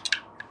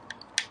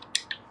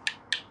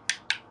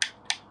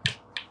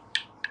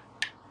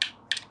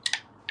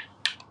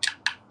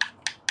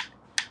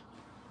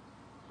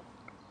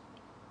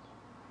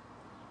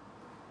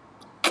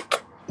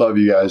 Love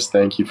you guys.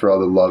 Thank you for all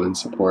the love and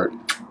support.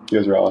 You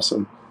guys are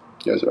awesome.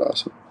 You guys are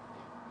awesome.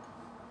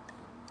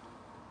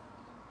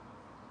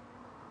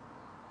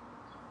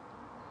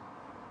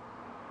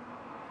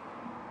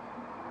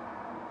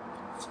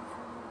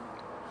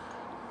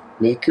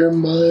 Make her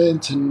mine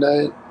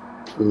tonight.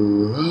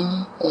 Ooh,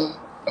 ah, ah,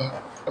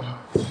 ah,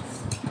 ah.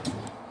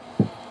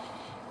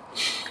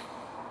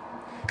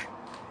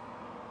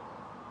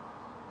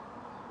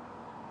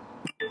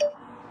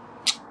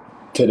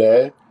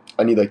 Today,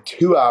 I need like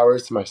 2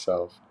 hours to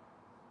myself.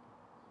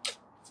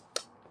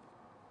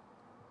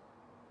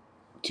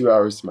 2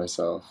 hours to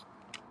myself.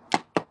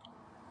 I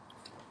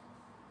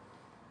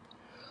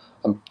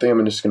think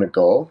I'm just gonna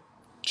go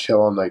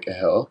chill on like a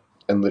hill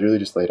and literally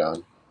just lay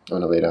down. I'm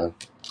gonna lay down.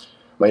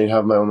 Might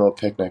have my own little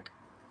picnic.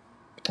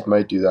 I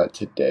might do that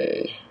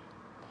today.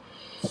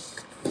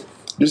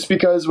 Just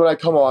because when I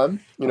come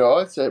on, you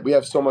know, we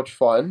have so much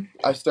fun.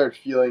 I start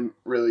feeling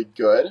really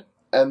good,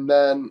 and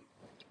then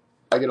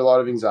I get a lot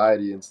of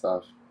anxiety and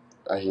stuff.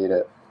 I hate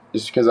it.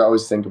 Just because I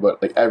always think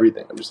about like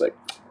everything. I'm just like,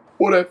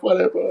 what if,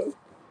 you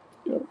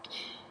know.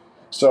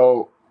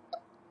 So,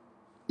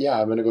 yeah,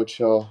 I'm gonna go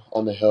chill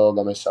on the hill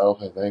by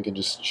myself, I think, and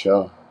just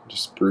chill.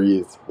 Just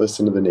breathe,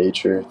 listen to the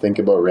nature, think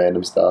about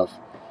random stuff.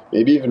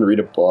 Maybe even read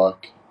a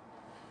book.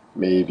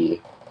 Maybe.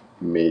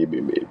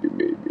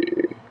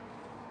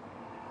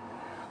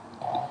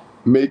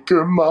 Make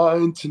her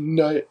mine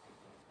tonight.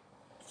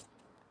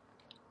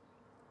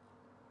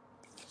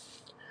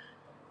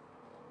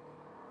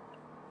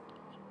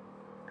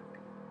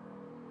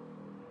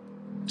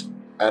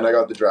 And I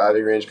got the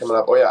driving range coming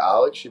up. Oh yeah,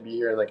 Alex should be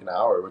here in like an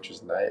hour, which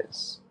is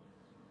nice.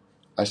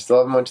 I still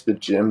haven't went to the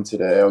gym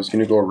today. I was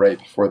gonna go right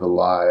before the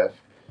live.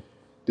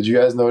 Did you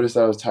guys notice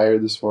that I was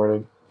tired this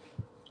morning?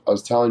 I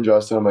was telling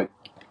Justin, I'm like,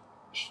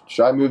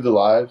 should I move the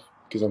live?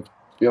 Because I'm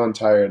feeling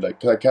tired.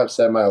 Like, cause I kept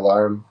setting my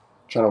alarm,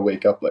 trying to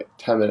wake up like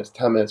 10 minutes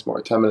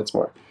more.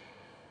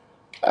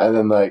 And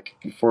then like,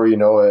 before you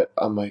know it,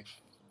 I'm like,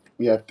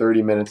 we have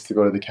 30 minutes to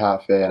go to the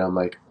cafe, and I'm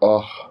like,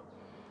 oh,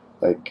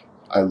 like,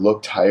 I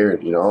look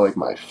tired, you know, like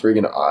my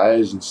friggin'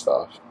 eyes and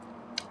stuff.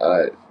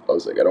 And I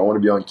was like, I don't want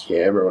to be on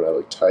camera when I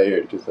look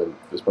tired, because then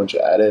there's a bunch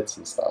of edits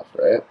and stuff,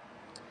 right?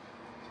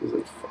 So I was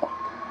like, fuck.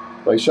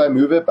 Like, should I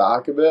move it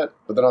back a bit?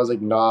 But then I was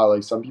like, nah,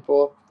 like, some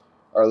people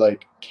are,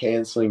 like,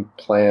 canceling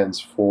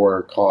plans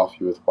for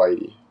coffee with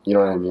Whitey. You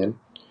know what I mean?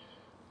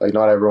 Like,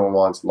 not everyone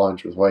wants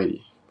lunch with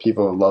Whitey.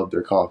 People love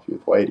their coffee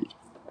with Whitey.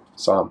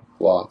 Some,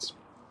 lots.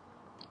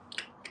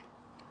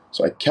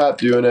 So I kept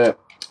doing it,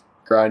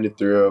 grinded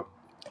through.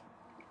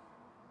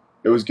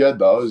 It was good,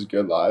 though. It was a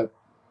good live.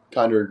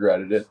 Kind of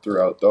regretted it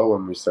throughout, though,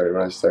 when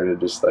I started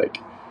just, like,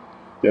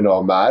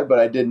 mad, but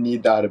I did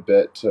need that a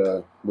bit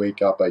to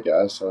wake up, I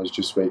guess. I was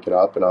just waking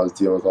up and I was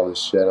dealing with all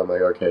this shit. I'm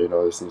like, okay,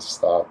 this needs to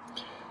stop.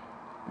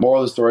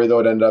 Moral of the story, though,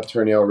 it ended up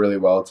turning out really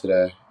well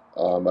today.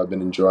 I've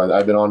been enjoying.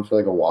 I've been on for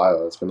like a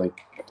while. It's been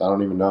like, I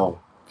don't even know.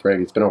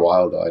 Frank, it's been a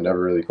while though. I never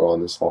really go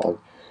on this long,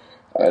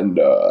 and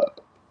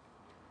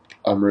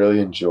I'm really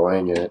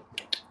enjoying it.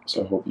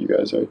 So I hope you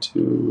guys are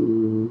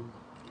too.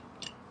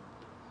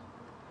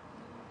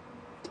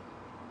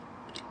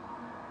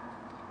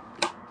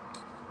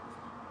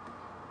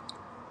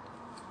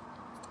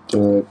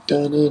 Dun,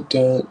 dun,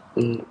 dun,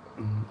 dun,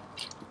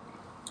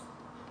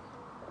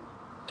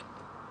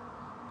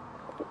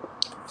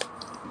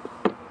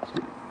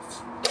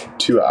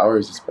 2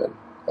 hours it's been.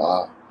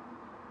 Wow.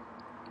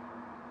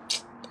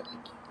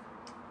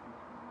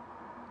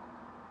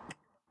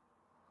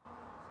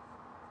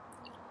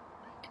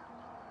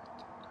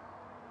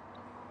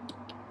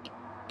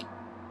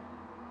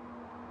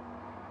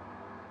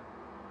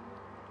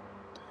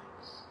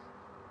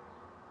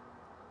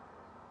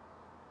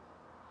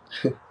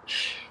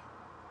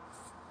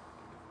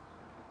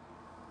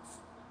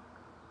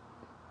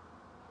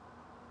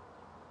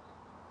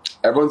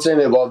 Everyone's saying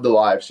they love the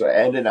live, so I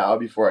end it now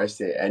before I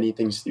say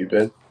anything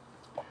stupid.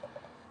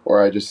 Or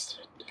I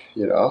just,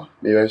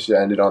 maybe I should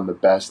end it on the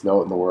best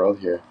note in the world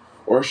here.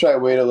 Or should I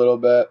wait a little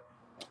bit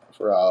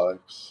for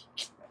Alex?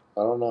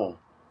 I don't know.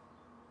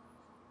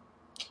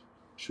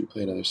 Should we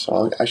play another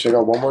song? Actually, I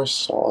got one more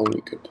song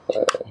we could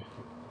play.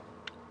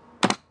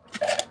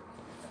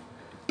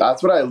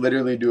 That's what I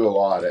literally do a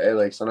lot, eh?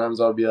 Like,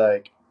 sometimes I'll be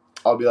like,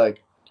 oh,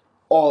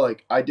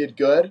 like, I did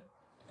good.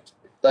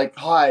 Like,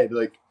 hi,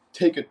 like,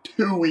 take a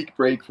 2-week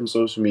break from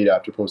social media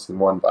after posting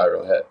one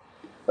viral hit.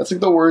 That's like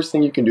the worst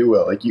thing you can do,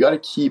 Will. Like, you gotta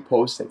keep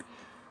posting.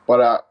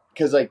 But,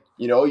 cause like,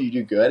 you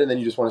do good and then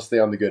you just want to stay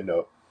on the good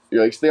note.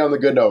 You're like, stay on the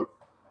good note.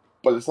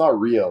 But it's not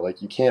real.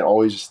 Like, you can't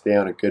always just stay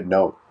on a good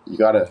note. You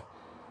gotta,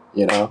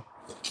 I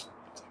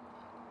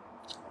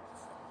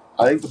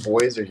think the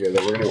boys are here,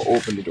 that we're gonna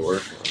open the door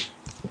for them.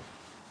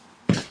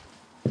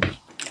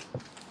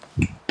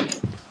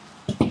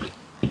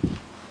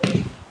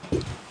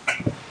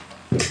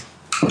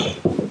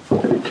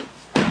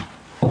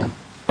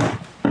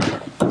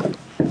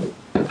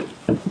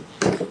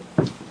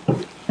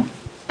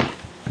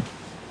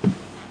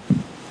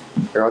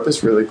 I got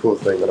this really cool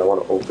thing that I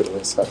want to open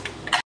myself.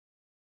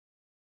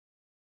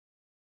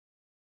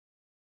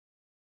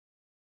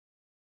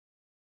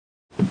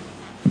 I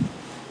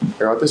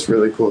got this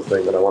really cool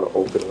thing that I want to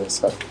open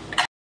myself.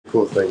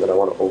 Cool thing that I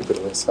want to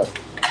open myself.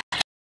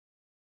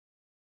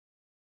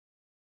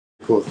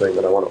 Cool thing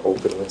that I want to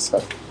open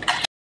myself.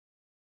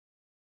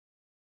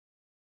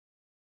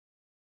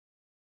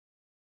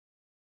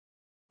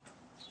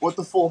 What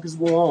the fuck is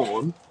going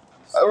on?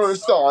 I don't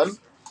understand.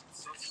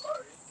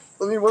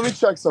 Let me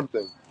check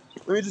something.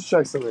 Let me just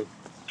check something.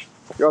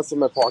 I got some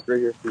in my pocket right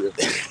here for you.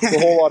 It's a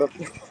whole lot of.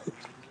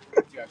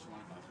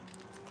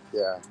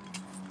 Yeah.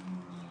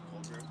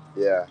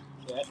 Yeah.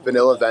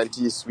 Vanilla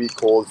venti, sweet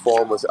cold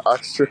foam was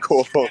extra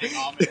cold foam.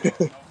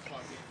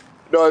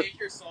 No.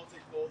 Yeah,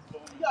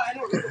 I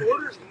know. This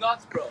order is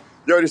nuts, bro.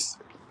 Yo, just.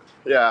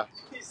 Yeah.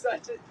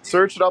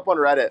 Search it up on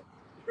Reddit.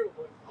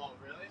 Oh,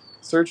 really?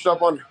 Search it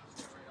up on.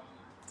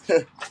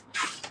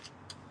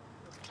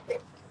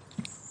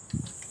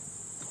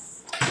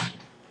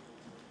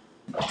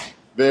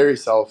 Very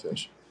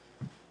selfish.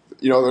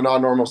 They're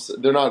not normal.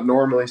 They're not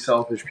normally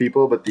selfish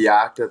people, but the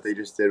act that they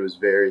just did was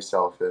very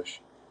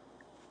selfish.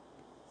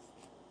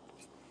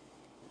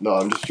 No,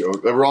 I'm just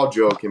joking. We're all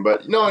joking,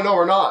 but no,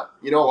 we're not.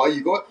 You know what?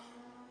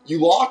 You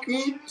lock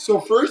me. So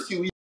first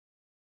you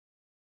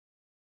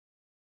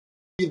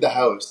leave the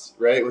house,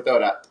 right?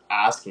 Without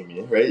asking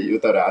me, right?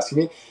 Without asking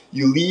me,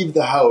 you leave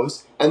the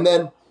house, and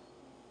then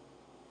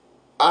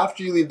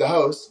after you leave the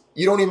house,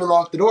 you don't even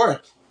lock the door.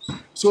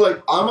 So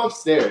like, I'm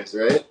upstairs,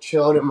 right,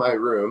 chilling in my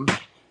room,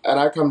 and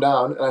I come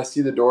down and I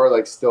see the door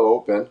like still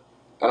open,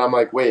 and I'm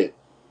like, wait,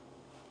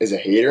 is a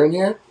hater in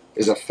here?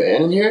 Is a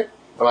fan in here?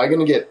 Am I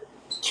gonna get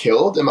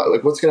killed? Am I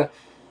like, what's gonna,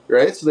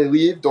 right? So they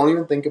leave, don't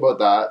even think about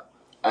that,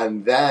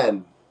 and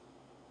then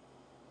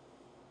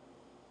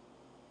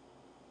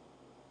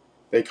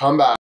they come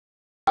back,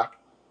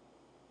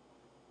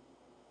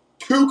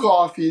 2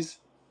 coffees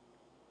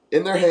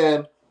in their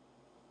hand,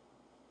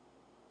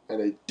 and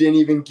they didn't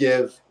even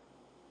give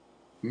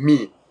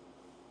me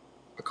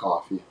a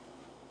coffee.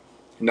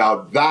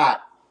 Now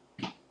that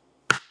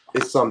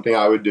is something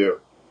I would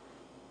do.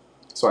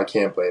 So I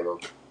can't blame them.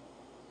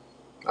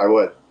 I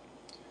would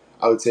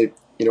say,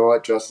 you know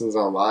what, Justin's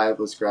on live,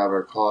 let's grab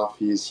our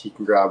coffees, he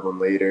can grab one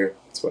later,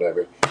 it's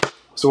whatever.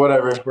 So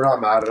whatever, we're not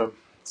mad at him,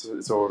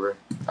 it's over.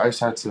 I just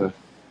had to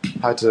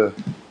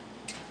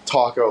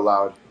talk out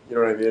loud, you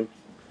know what I mean?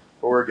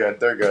 But we're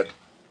good, they're good.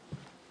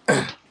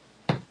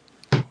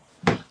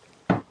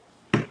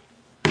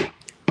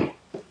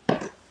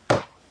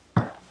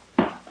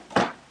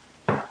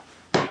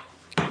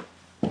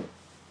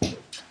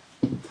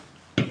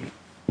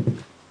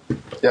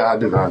 Yeah, I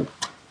do that.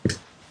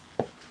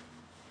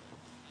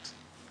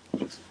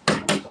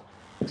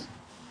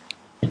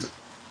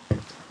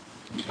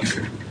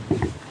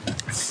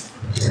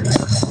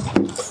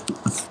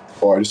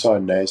 Oh, I just saw a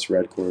nice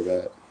red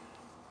Corvette.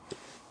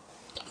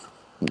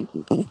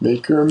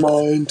 Make her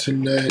mine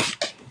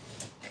tonight.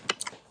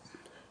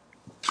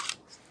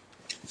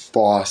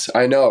 Boss.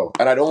 I know.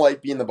 And I don't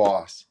like being the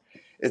boss.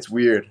 It's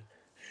weird.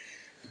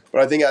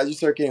 But I think as you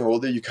start getting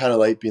older, you kind of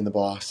like being the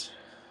boss.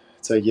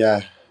 It's like,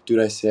 yeah, do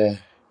what I say.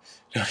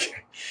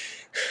 Okay.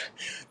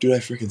 Do what I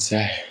freaking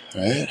say,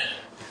 right?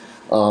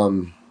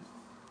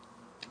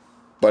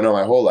 But no,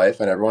 my whole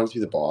life, I never wanted to be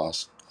the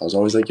boss. I was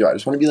always like, yo, I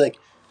just want to be like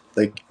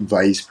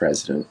vice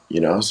president,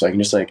 you know? So I can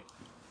just like,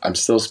 I'm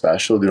still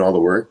special doing all the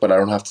work, but I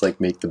don't have to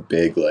like make the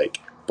big like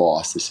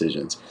boss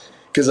decisions.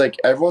 Cause like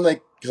everyone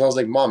cause I was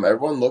like, Mom,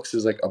 everyone looks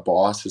as like a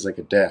boss is like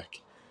a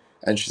dick.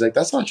 And she's like,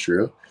 that's not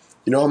true.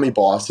 You know how many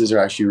bosses are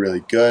actually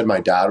really good? My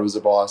dad was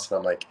a boss, and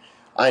I'm like,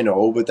 I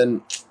know, but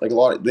then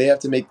like they have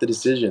to make the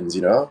decisions,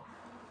 you know?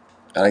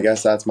 And I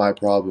guess that's my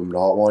problem,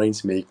 not wanting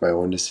to make my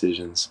own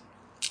decisions.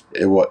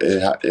 It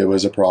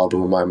was a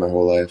problem of mine my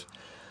whole life,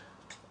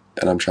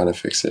 and I'm trying to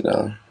fix it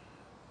now.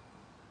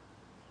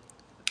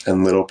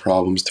 And little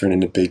problems turn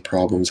into big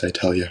problems, I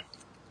tell you.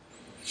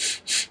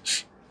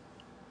 So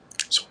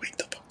wake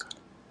the fuck up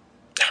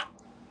now.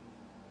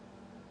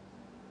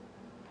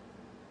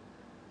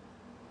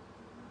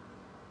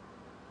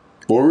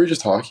 What were we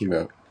just talking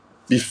about?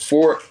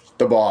 Before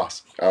the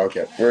boss.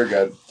 Okay, we're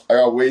good. I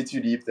got way too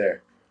deep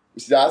there.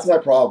 See, that's my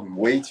problem.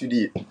 Way too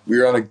deep. We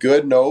were on a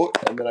good note,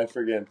 and then I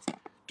friggin'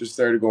 just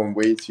started going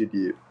way too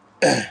deep.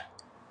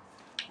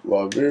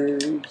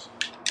 Lovers.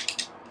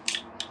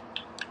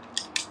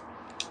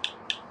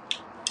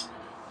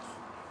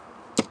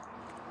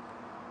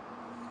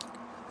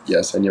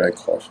 Yes, I need my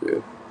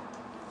coffee.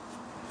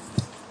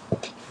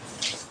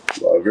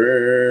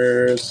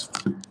 Lovers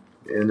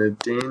in a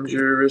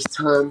dangerous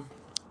time.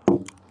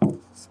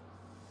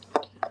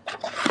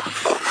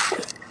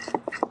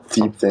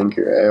 Deep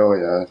thinker. Oh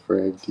yeah,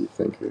 frig, deep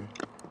thinker.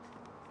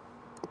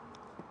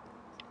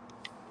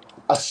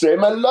 I say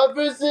my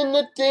lover's in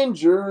a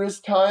dangerous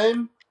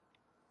time.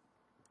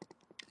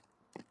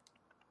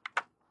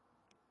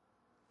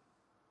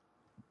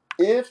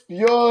 If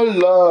your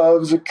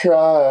love's a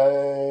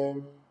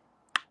crime.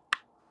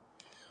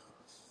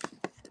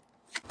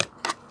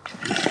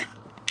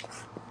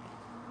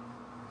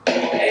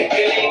 Hey,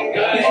 feeling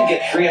good? You can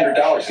get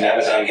 $300 in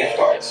Amazon gift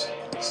cards.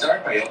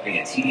 Start by opening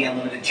a TD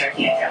Unlimited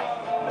checking account.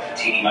 With the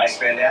TD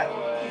MySpend app,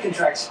 you can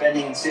track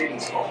spending and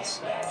savings goals,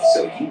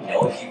 so you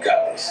know if you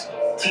got this.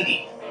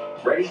 TD,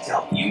 ready to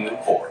help you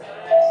move forward.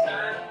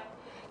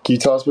 Can you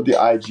tell us about the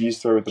IG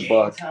story with the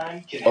book?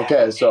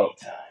 Okay, so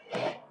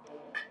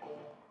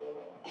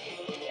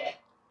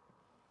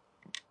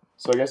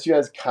I guess you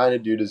guys kind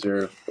of do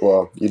deserve,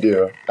 well, you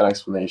do, an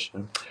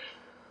explanation.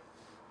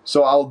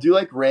 So I'll do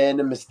like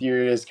random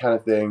mysterious kind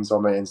of things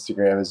on my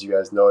Instagram, as you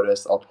guys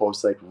noticed. I'll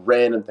post like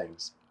random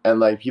things. And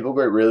like people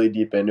get really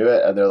deep into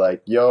it and they're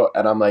like, yo,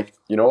 and I'm like,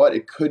 you know what?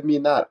 It could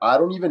mean that. I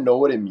don't even know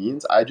what it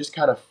means. I just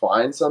kind of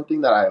find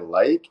something that I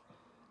like,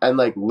 and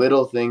like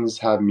little things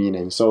have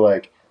meaning. So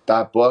like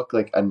that book,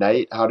 like A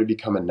Knight, How to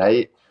Become a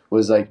Knight,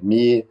 was like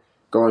me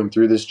going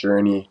through this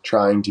journey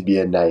trying to be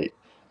a knight.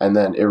 And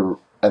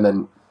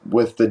then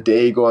with the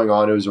day going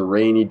on, it was a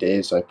rainy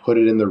day, so I put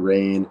it in the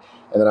rain.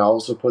 And then I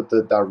also put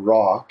that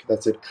rock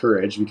that said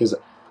courage, because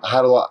I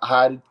had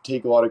to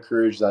take a lot of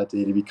courage that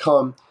day to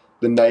become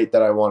the knight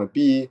that I want to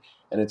be.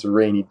 And it's a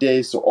rainy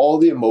day, so all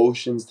the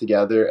emotions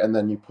together, and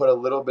then you put a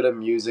little bit of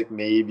music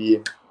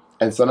maybe,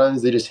 and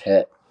sometimes they just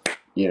hit,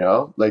 you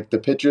know? Like the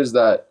pictures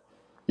that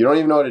you don't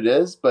even know what it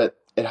is, but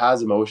it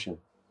has emotion,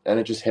 and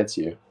it just hits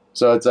you.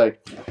 So it's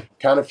like,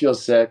 kind of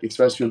feels sick,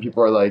 especially when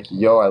people are like,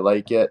 yo, I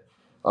like it.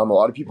 A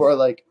lot of people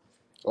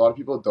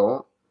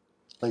don't.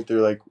 Like,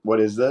 they're like, what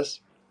is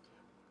this?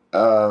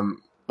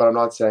 But I'm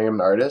not saying I'm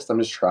an artist. I'm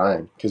just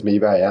trying, because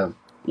maybe I am,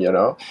 you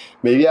know?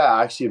 Maybe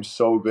I actually am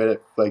so good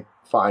at like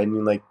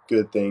finding like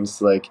good things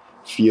to like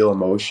feel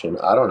emotion.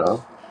 I don't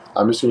know.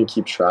 I'm just gonna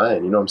keep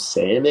trying. You know what I'm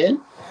saying, man?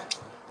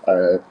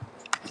 Alright.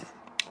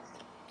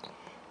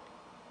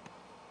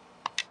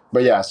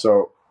 But yeah,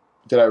 so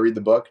did I read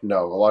the book?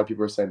 No. A lot of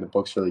people are saying the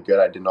book's really good.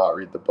 I did not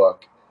read the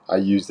book. I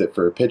used it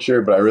for a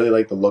picture, but I really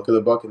like the look of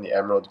the book in the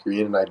emerald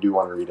green, and I do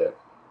want to read it.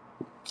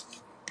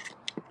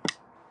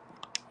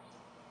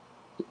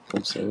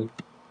 I'm saying.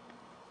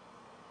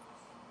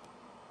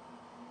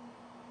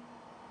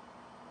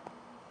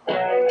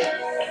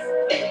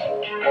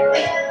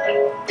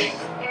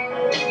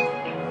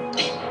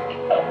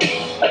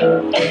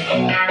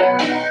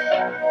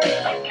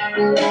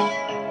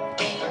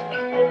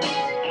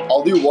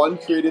 I'll do one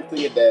creative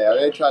thing a day. I'm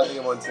gonna try thinking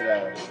of one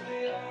today.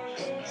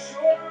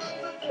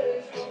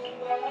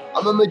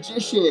 I'm a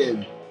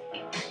magician.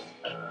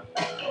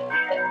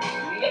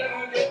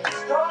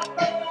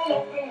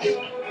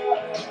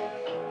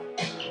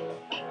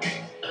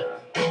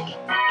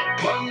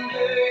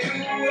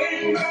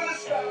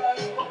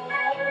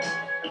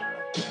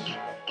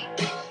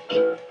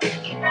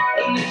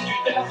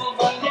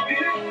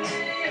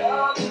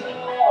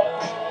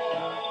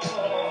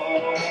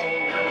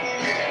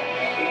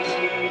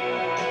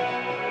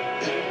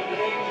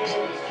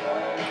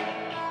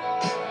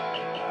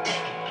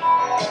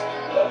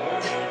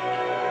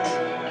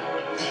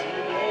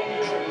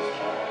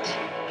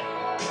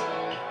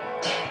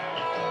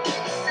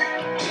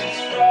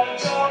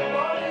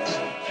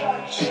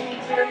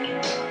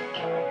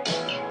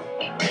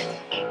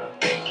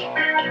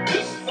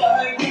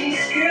 Despite me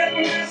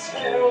skipping this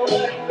hell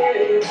like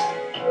this,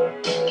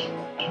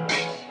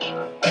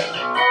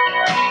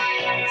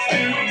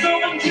 still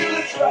open to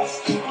the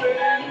trust of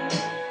friends.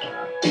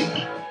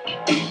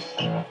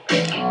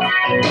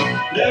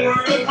 Never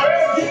a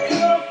breath you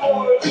could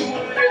afford to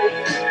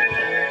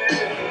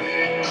live.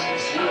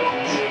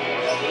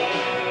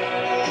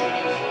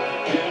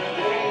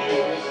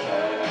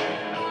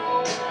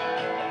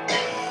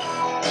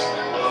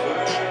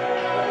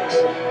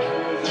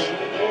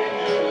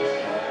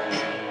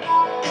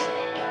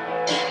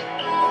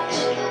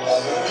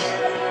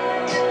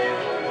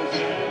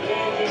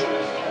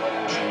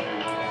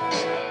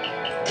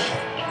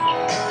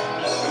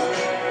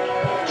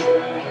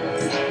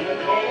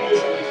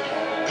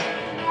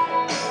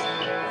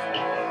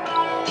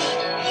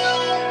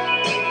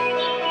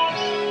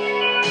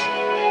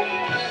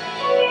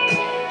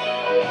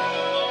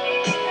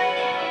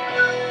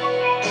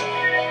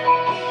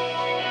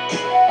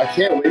 I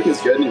can't wait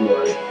this good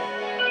anymore.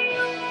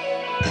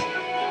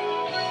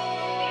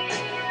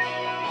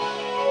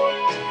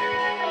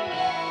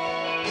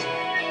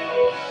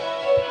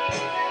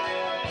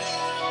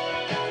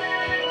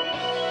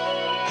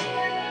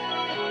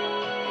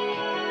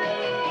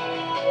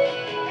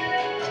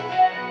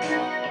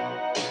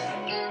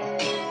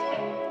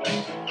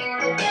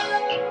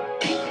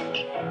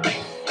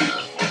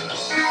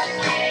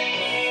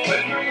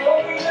 When you're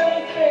over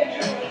the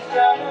dangerous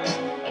time,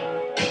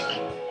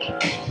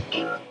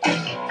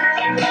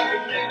 seems like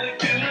a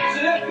minute feels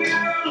if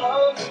you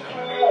love the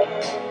crowd.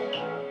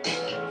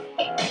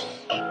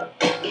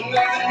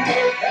 Nothing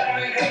more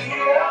kind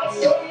hanging out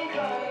some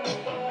kind of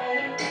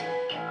fun.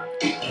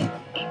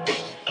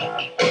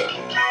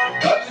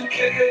 But to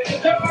kick it to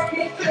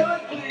darkness till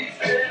it bleeds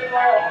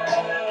daylight.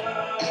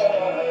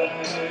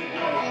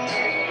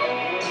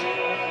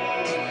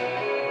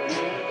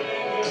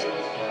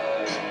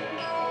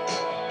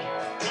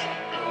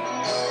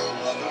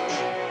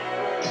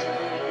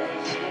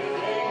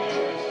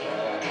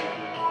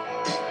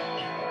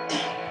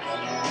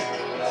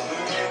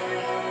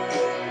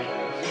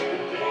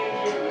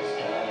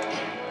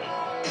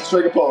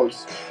 Strike a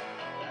pose.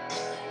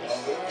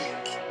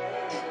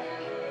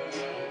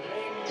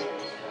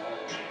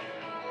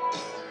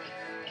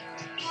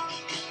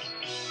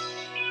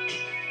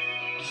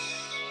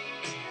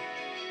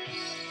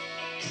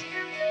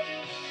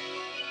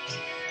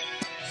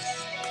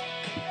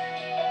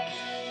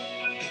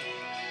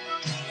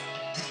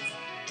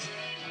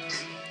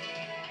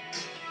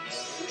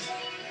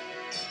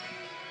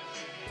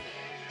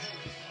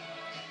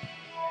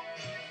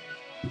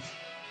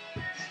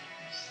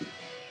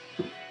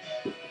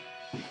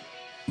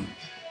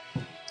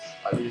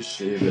 I need to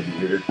shave it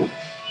here.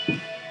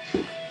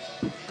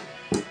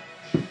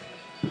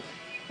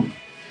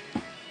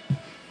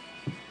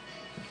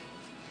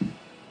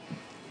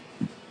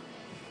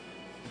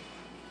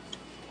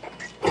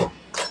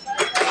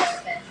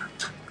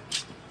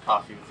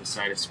 Coffee with a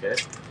side of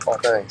spit. Oh,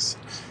 thanks.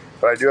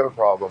 But I do have a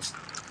problem.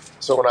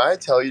 So when I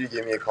tell you to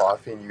give me a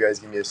coffee and you guys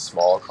give me a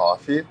small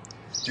coffee,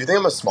 do you think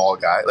I'm a small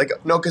guy? Like,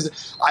 no,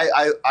 because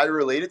I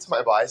relate it to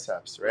my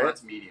biceps, right? Well,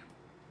 that's medium.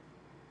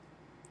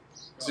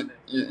 So,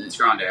 It's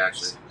grande,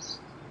 actually.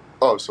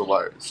 oh, so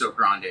large. So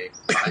grande.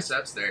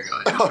 Biceps, there you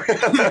go.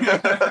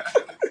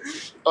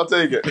 I'll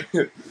take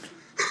it.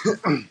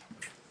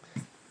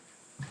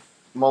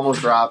 I'm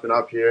almost wrapping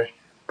up here.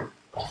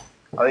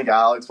 I think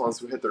Alex wants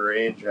to hit the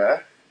range, eh?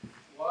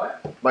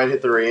 What? Might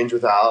hit the range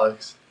with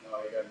Alex. No,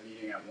 you got a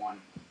meeting at 1.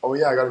 Oh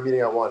yeah, I got a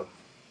meeting at 1.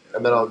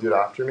 And then I'll do it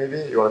after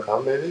maybe? You want to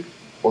come maybe?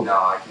 Well, No,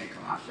 I can't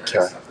come after. I got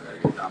Okay. stuff I gotta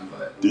get done,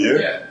 but... Do you?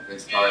 Yeah,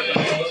 it's probably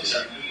done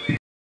too.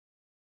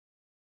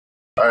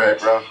 Alright,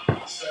 bro.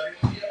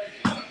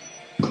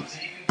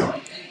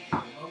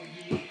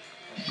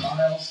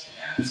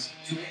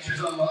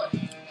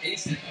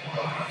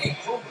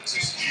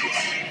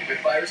 With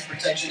virus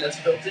protection that's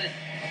built in.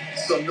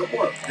 So no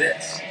more of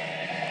this.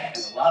 And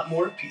a lot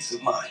more peace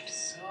of mind.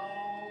 So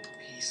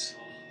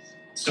peaceful.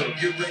 So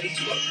if you're ready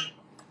to...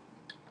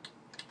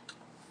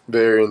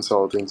 Very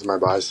insulting to my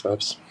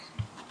biceps.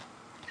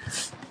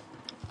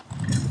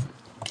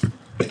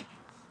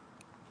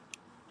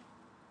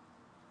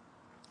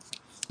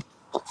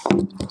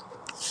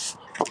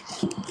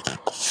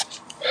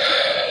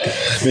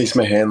 Makes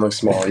my hand look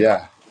small,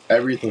 yeah.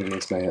 Everything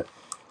makes my hand.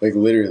 Like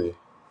literally.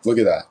 Look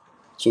at that.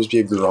 It's supposed to be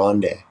a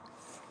grande.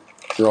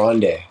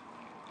 Grande.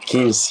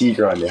 Can't even see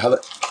grande. How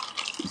the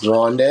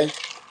grande?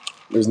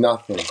 There's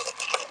nothing.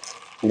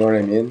 You know what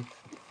I mean?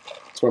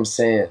 That's what I'm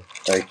saying.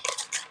 Like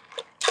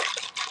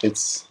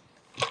it's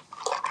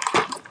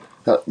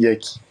like,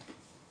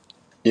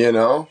 you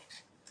know?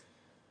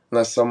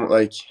 Unless someone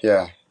like,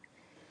 yeah.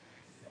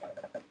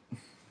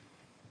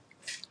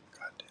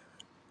 God damn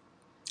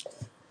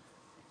it.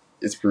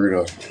 It's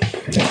brutal.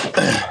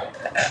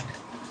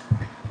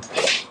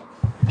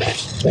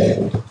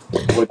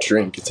 What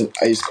drink? It's an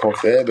iced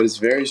coffee, but it's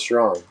very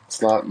strong.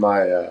 It's not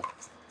my,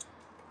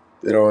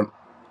 they don't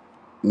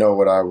know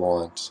what I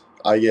want.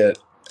 I get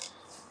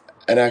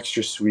an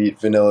extra sweet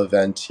vanilla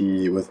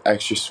venti with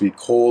extra sweet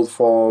cold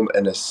foam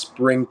and a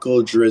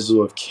sprinkle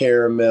drizzle of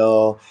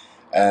caramel,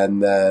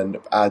 and then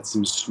add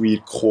some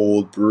sweet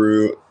cold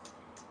brew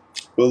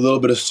with a little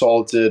bit of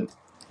salted,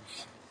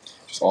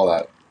 just all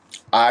that.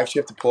 I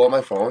actually have to pull out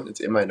my phone, it's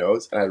in my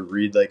notes, and I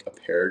read like a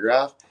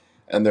paragraph,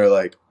 and they're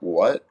like,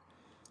 what?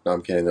 No,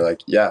 I'm kidding. They're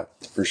like, yeah,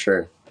 for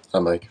sure.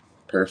 I'm like,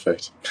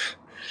 perfect.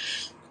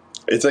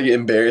 It's like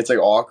it's like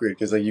awkward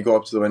because like you go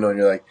up to the window and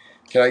you're like,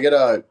 can I get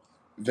a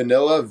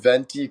vanilla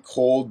venti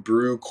cold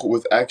brew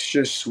with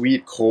extra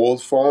sweet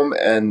cold foam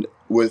and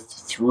with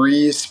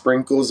 3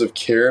 sprinkles of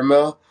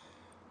caramel?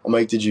 I'm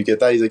like, did you get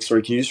that? He's like,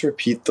 sorry, can you just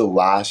repeat the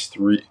last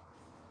 3?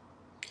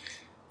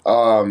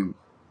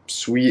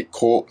 Sweet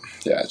cold.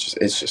 Yeah,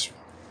 it's just.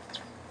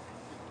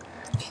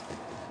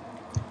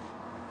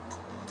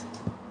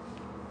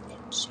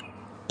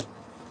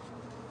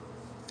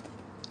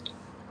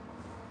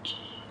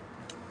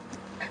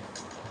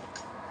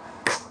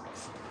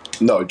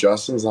 No,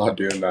 Justin's not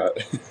doing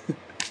that.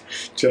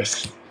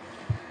 Just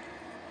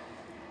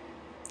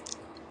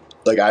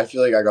like I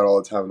feel like I got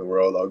all the time in the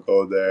world. I'll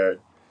go there,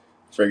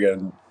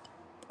 friggin'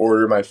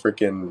 order my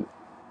freaking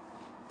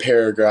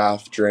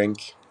paragraph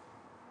drink,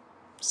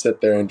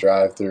 sit there and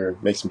drive through,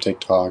 make some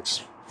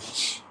TikToks.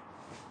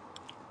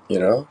 You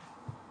know?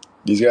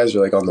 These guys are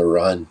like on the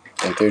run.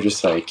 Like they're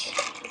just like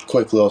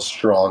quick little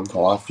strong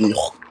coffee.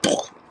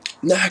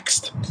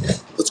 Next!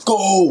 Let's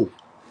go!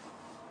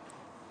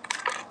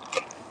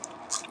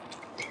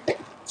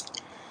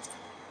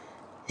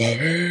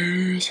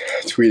 Lovers.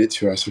 Tweet it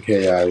to us.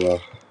 Okay, yeah, I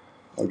will.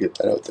 I'll get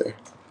that out there.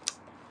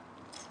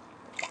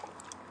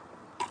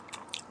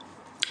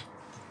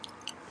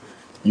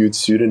 You'd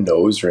suit a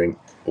nose ring.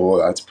 Oh,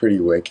 that's pretty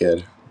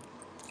wicked.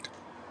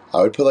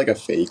 I would put like a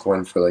fake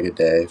one for like a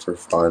day for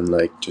fun,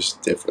 like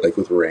just different, like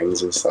with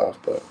rings and stuff,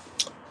 but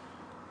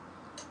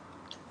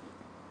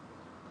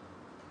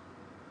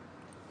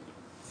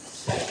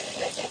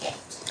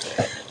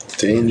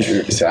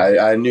dangerous.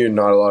 I knew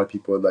not a lot of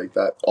people would like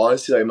that.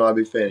 Honestly, like, I'm not a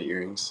big fan of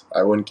earrings.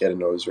 I wouldn't get a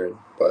nose ring,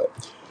 but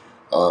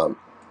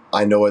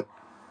I know what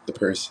the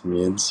person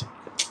means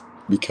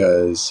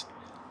because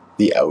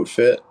the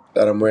outfit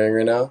that I'm wearing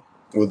right now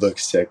would look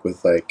sick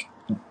with like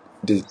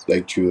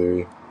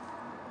jewelry.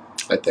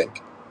 I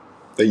think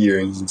the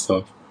earrings and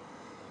stuff.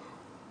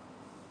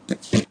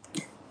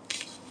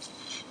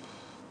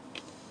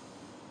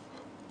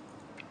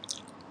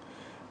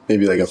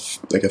 Maybe like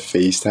a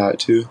face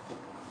tattoo.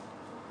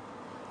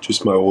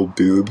 Just my old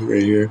boob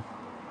right here.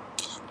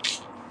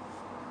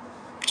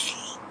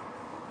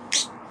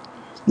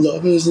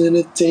 Love is in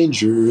a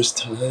dangerous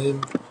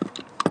time.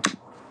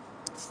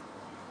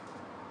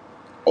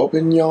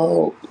 Open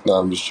y'all. No,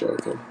 I'm just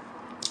joking.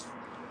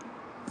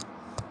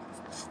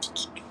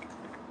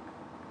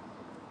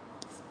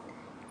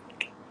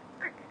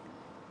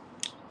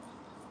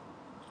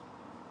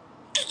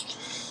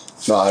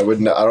 No, I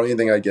wouldn't. I don't even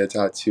think I'd get a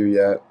tattoo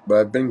yet. But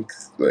I've been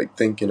like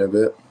thinking of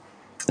it.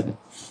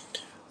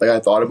 Like I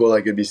thought about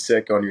like it'd be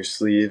sick on your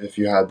sleeve if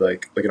you had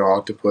like an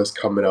octopus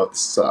coming out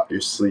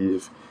your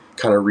sleeve,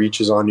 kind of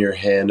reaches on your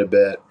hand a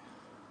bit.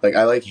 Like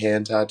I like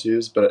hand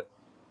tattoos, but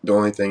the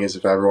only thing is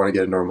if I ever want to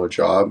get a normal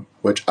job,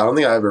 which I don't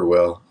think I ever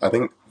will. I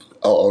think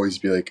I'll always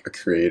be like a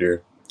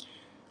creator,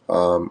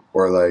 or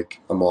like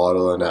a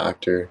model, an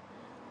actor.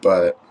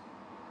 But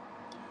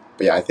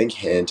yeah, I think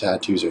hand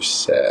tattoos are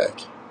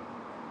sick,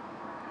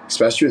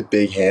 especially with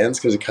big hands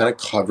because it kind of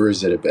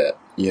covers it a bit.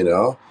 You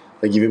know,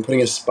 like even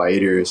putting a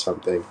spider or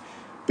something.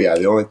 But yeah,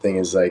 the only thing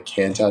is like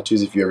hand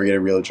tattoos. If you ever get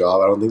a real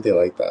job, I don't think they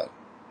like that.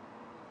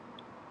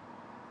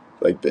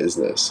 Like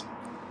business.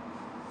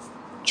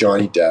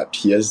 Johnny Depp,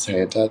 he has a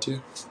hand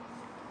tattoo.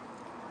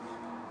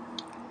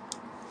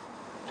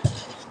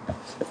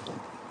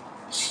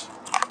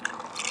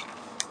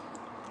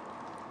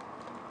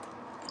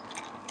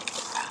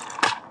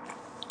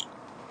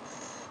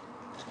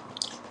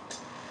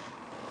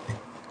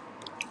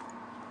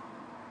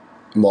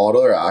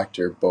 Model or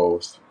actor,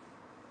 both.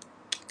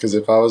 Because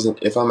if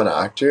I'm an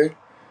actor,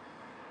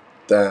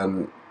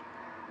 then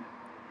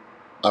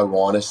I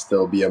want to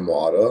still be a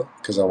model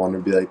because I want to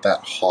be like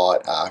that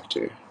hot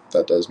actor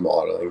that does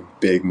modeling,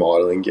 big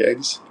modeling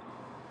gigs.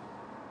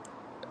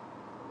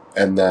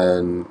 And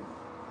then,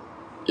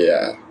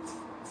 yeah.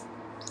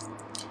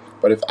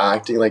 But if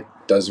acting like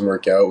doesn't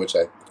work out, which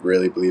I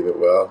really believe it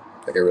will,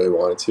 like I really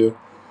want it to,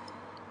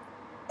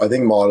 I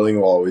think modeling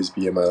will always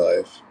be in my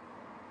life.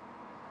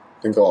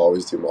 I think I'll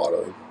always do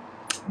modeling.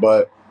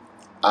 But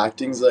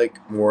acting's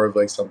like more of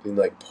like something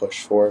like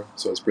push for,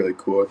 so it's really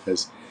cool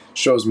because it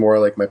shows more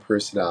like my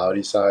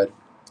personality side.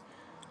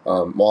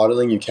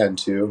 Modeling you can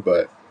too,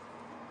 but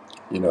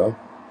you know,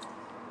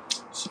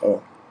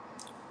 so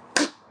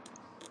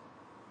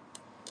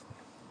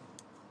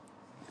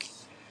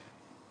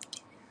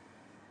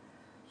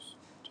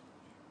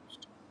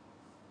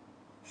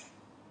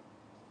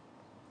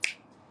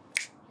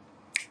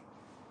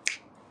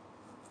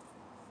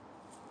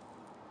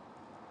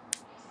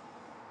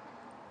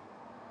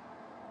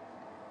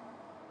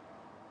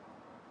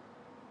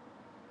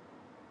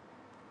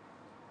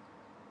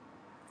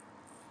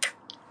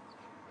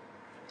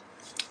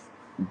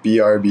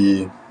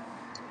BRB.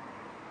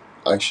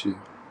 Actually.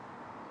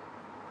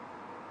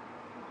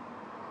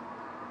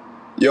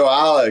 Yo,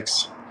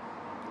 Alex.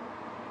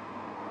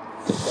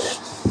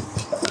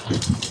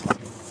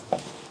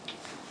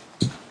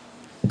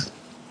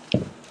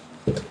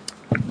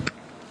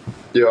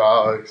 Yo,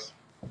 Alex.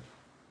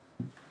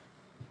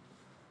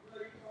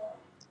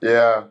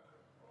 Yeah.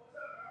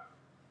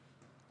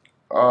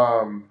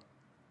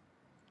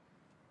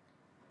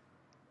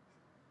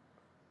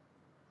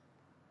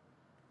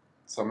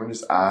 Someone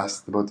just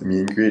asked about the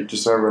meet and greet.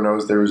 Just so everyone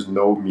knows, there was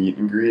no meet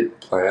and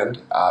greet planned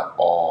at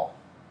all.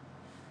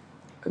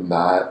 And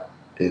that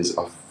is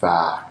a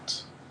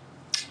fact.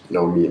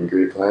 No meet and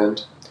greet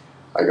planned.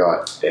 I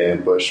got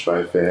ambushed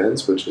by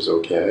fans, which is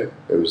okay.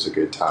 It was a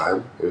good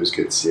time. It was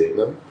good seeing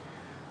them.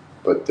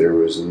 But there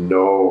was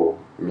no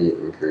meet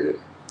and greet.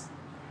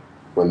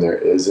 When there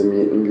is a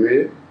meet and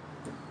greet,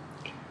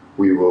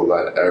 we will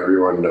let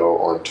everyone know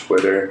on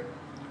Twitter,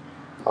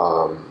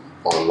 on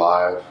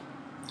live.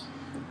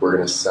 We're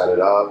going to set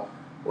it up.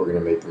 We're going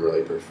to make them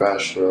really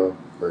professional.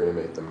 We're going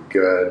to make them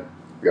good.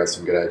 We got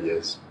some good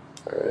ideas.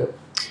 All right.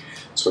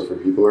 So for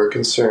people who are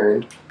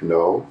concerned,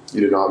 no, you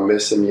did not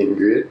miss a meet and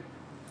greet.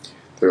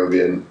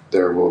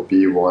 There will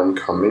be one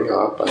coming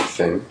up, I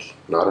think.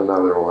 Not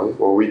another one.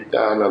 Well,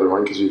 another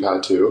one because we've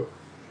had two.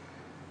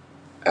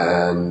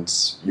 And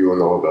you will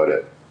know about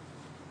it.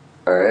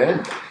 All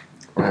right.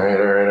 All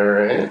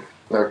right.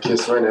 Now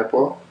kiss my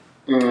nipple.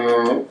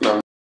 No.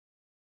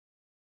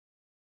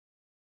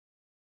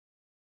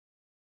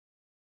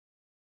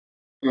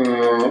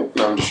 No,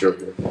 I'm just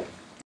joking.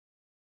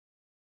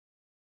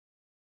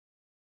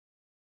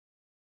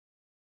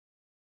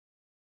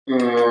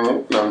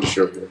 No, I'm just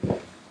joking.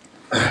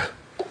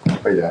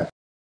 But yeah.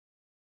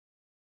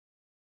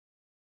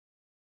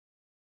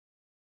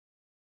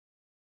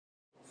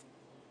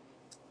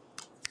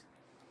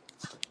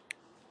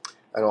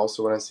 And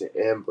also when I say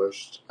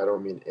ambushed, I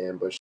don't mean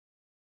ambushed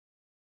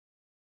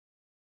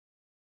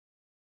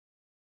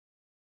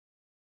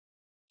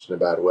in a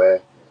bad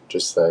way.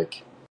 Just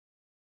like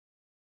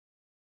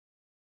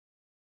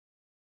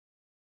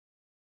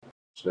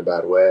in a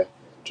bad way.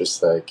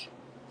 Just like,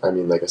 I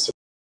mean, like I said.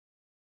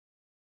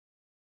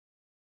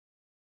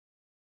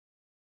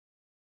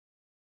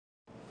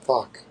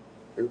 Fuck.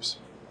 Oops.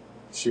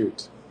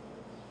 Shoot.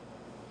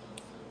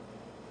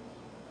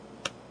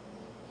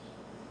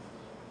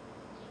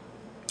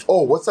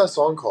 Oh, what's that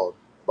song called?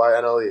 By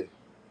NLE.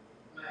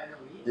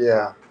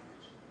 Yeah.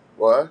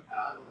 What?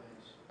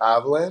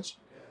 Avalanche?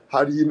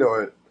 How do you know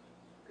it?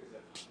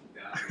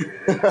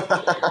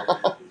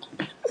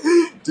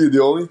 Dude,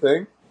 the only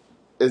thing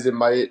is it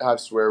might have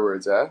swear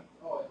words, eh?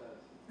 Oh,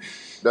 it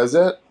Does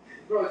does. it?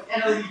 Bro, it's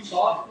NLE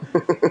talk.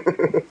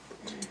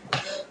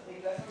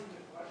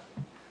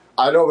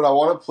 I know, but I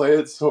want to play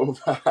it so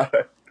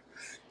bad.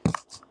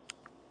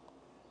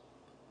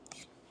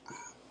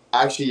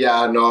 Actually,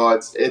 yeah, no,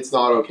 it's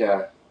not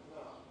okay.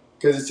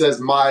 Because it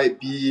says my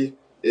B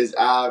is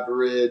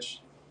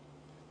average.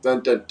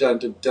 Dun dun dun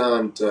dun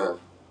dun dun.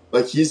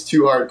 Like, he's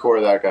too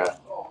hardcore, that guy.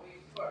 Oh,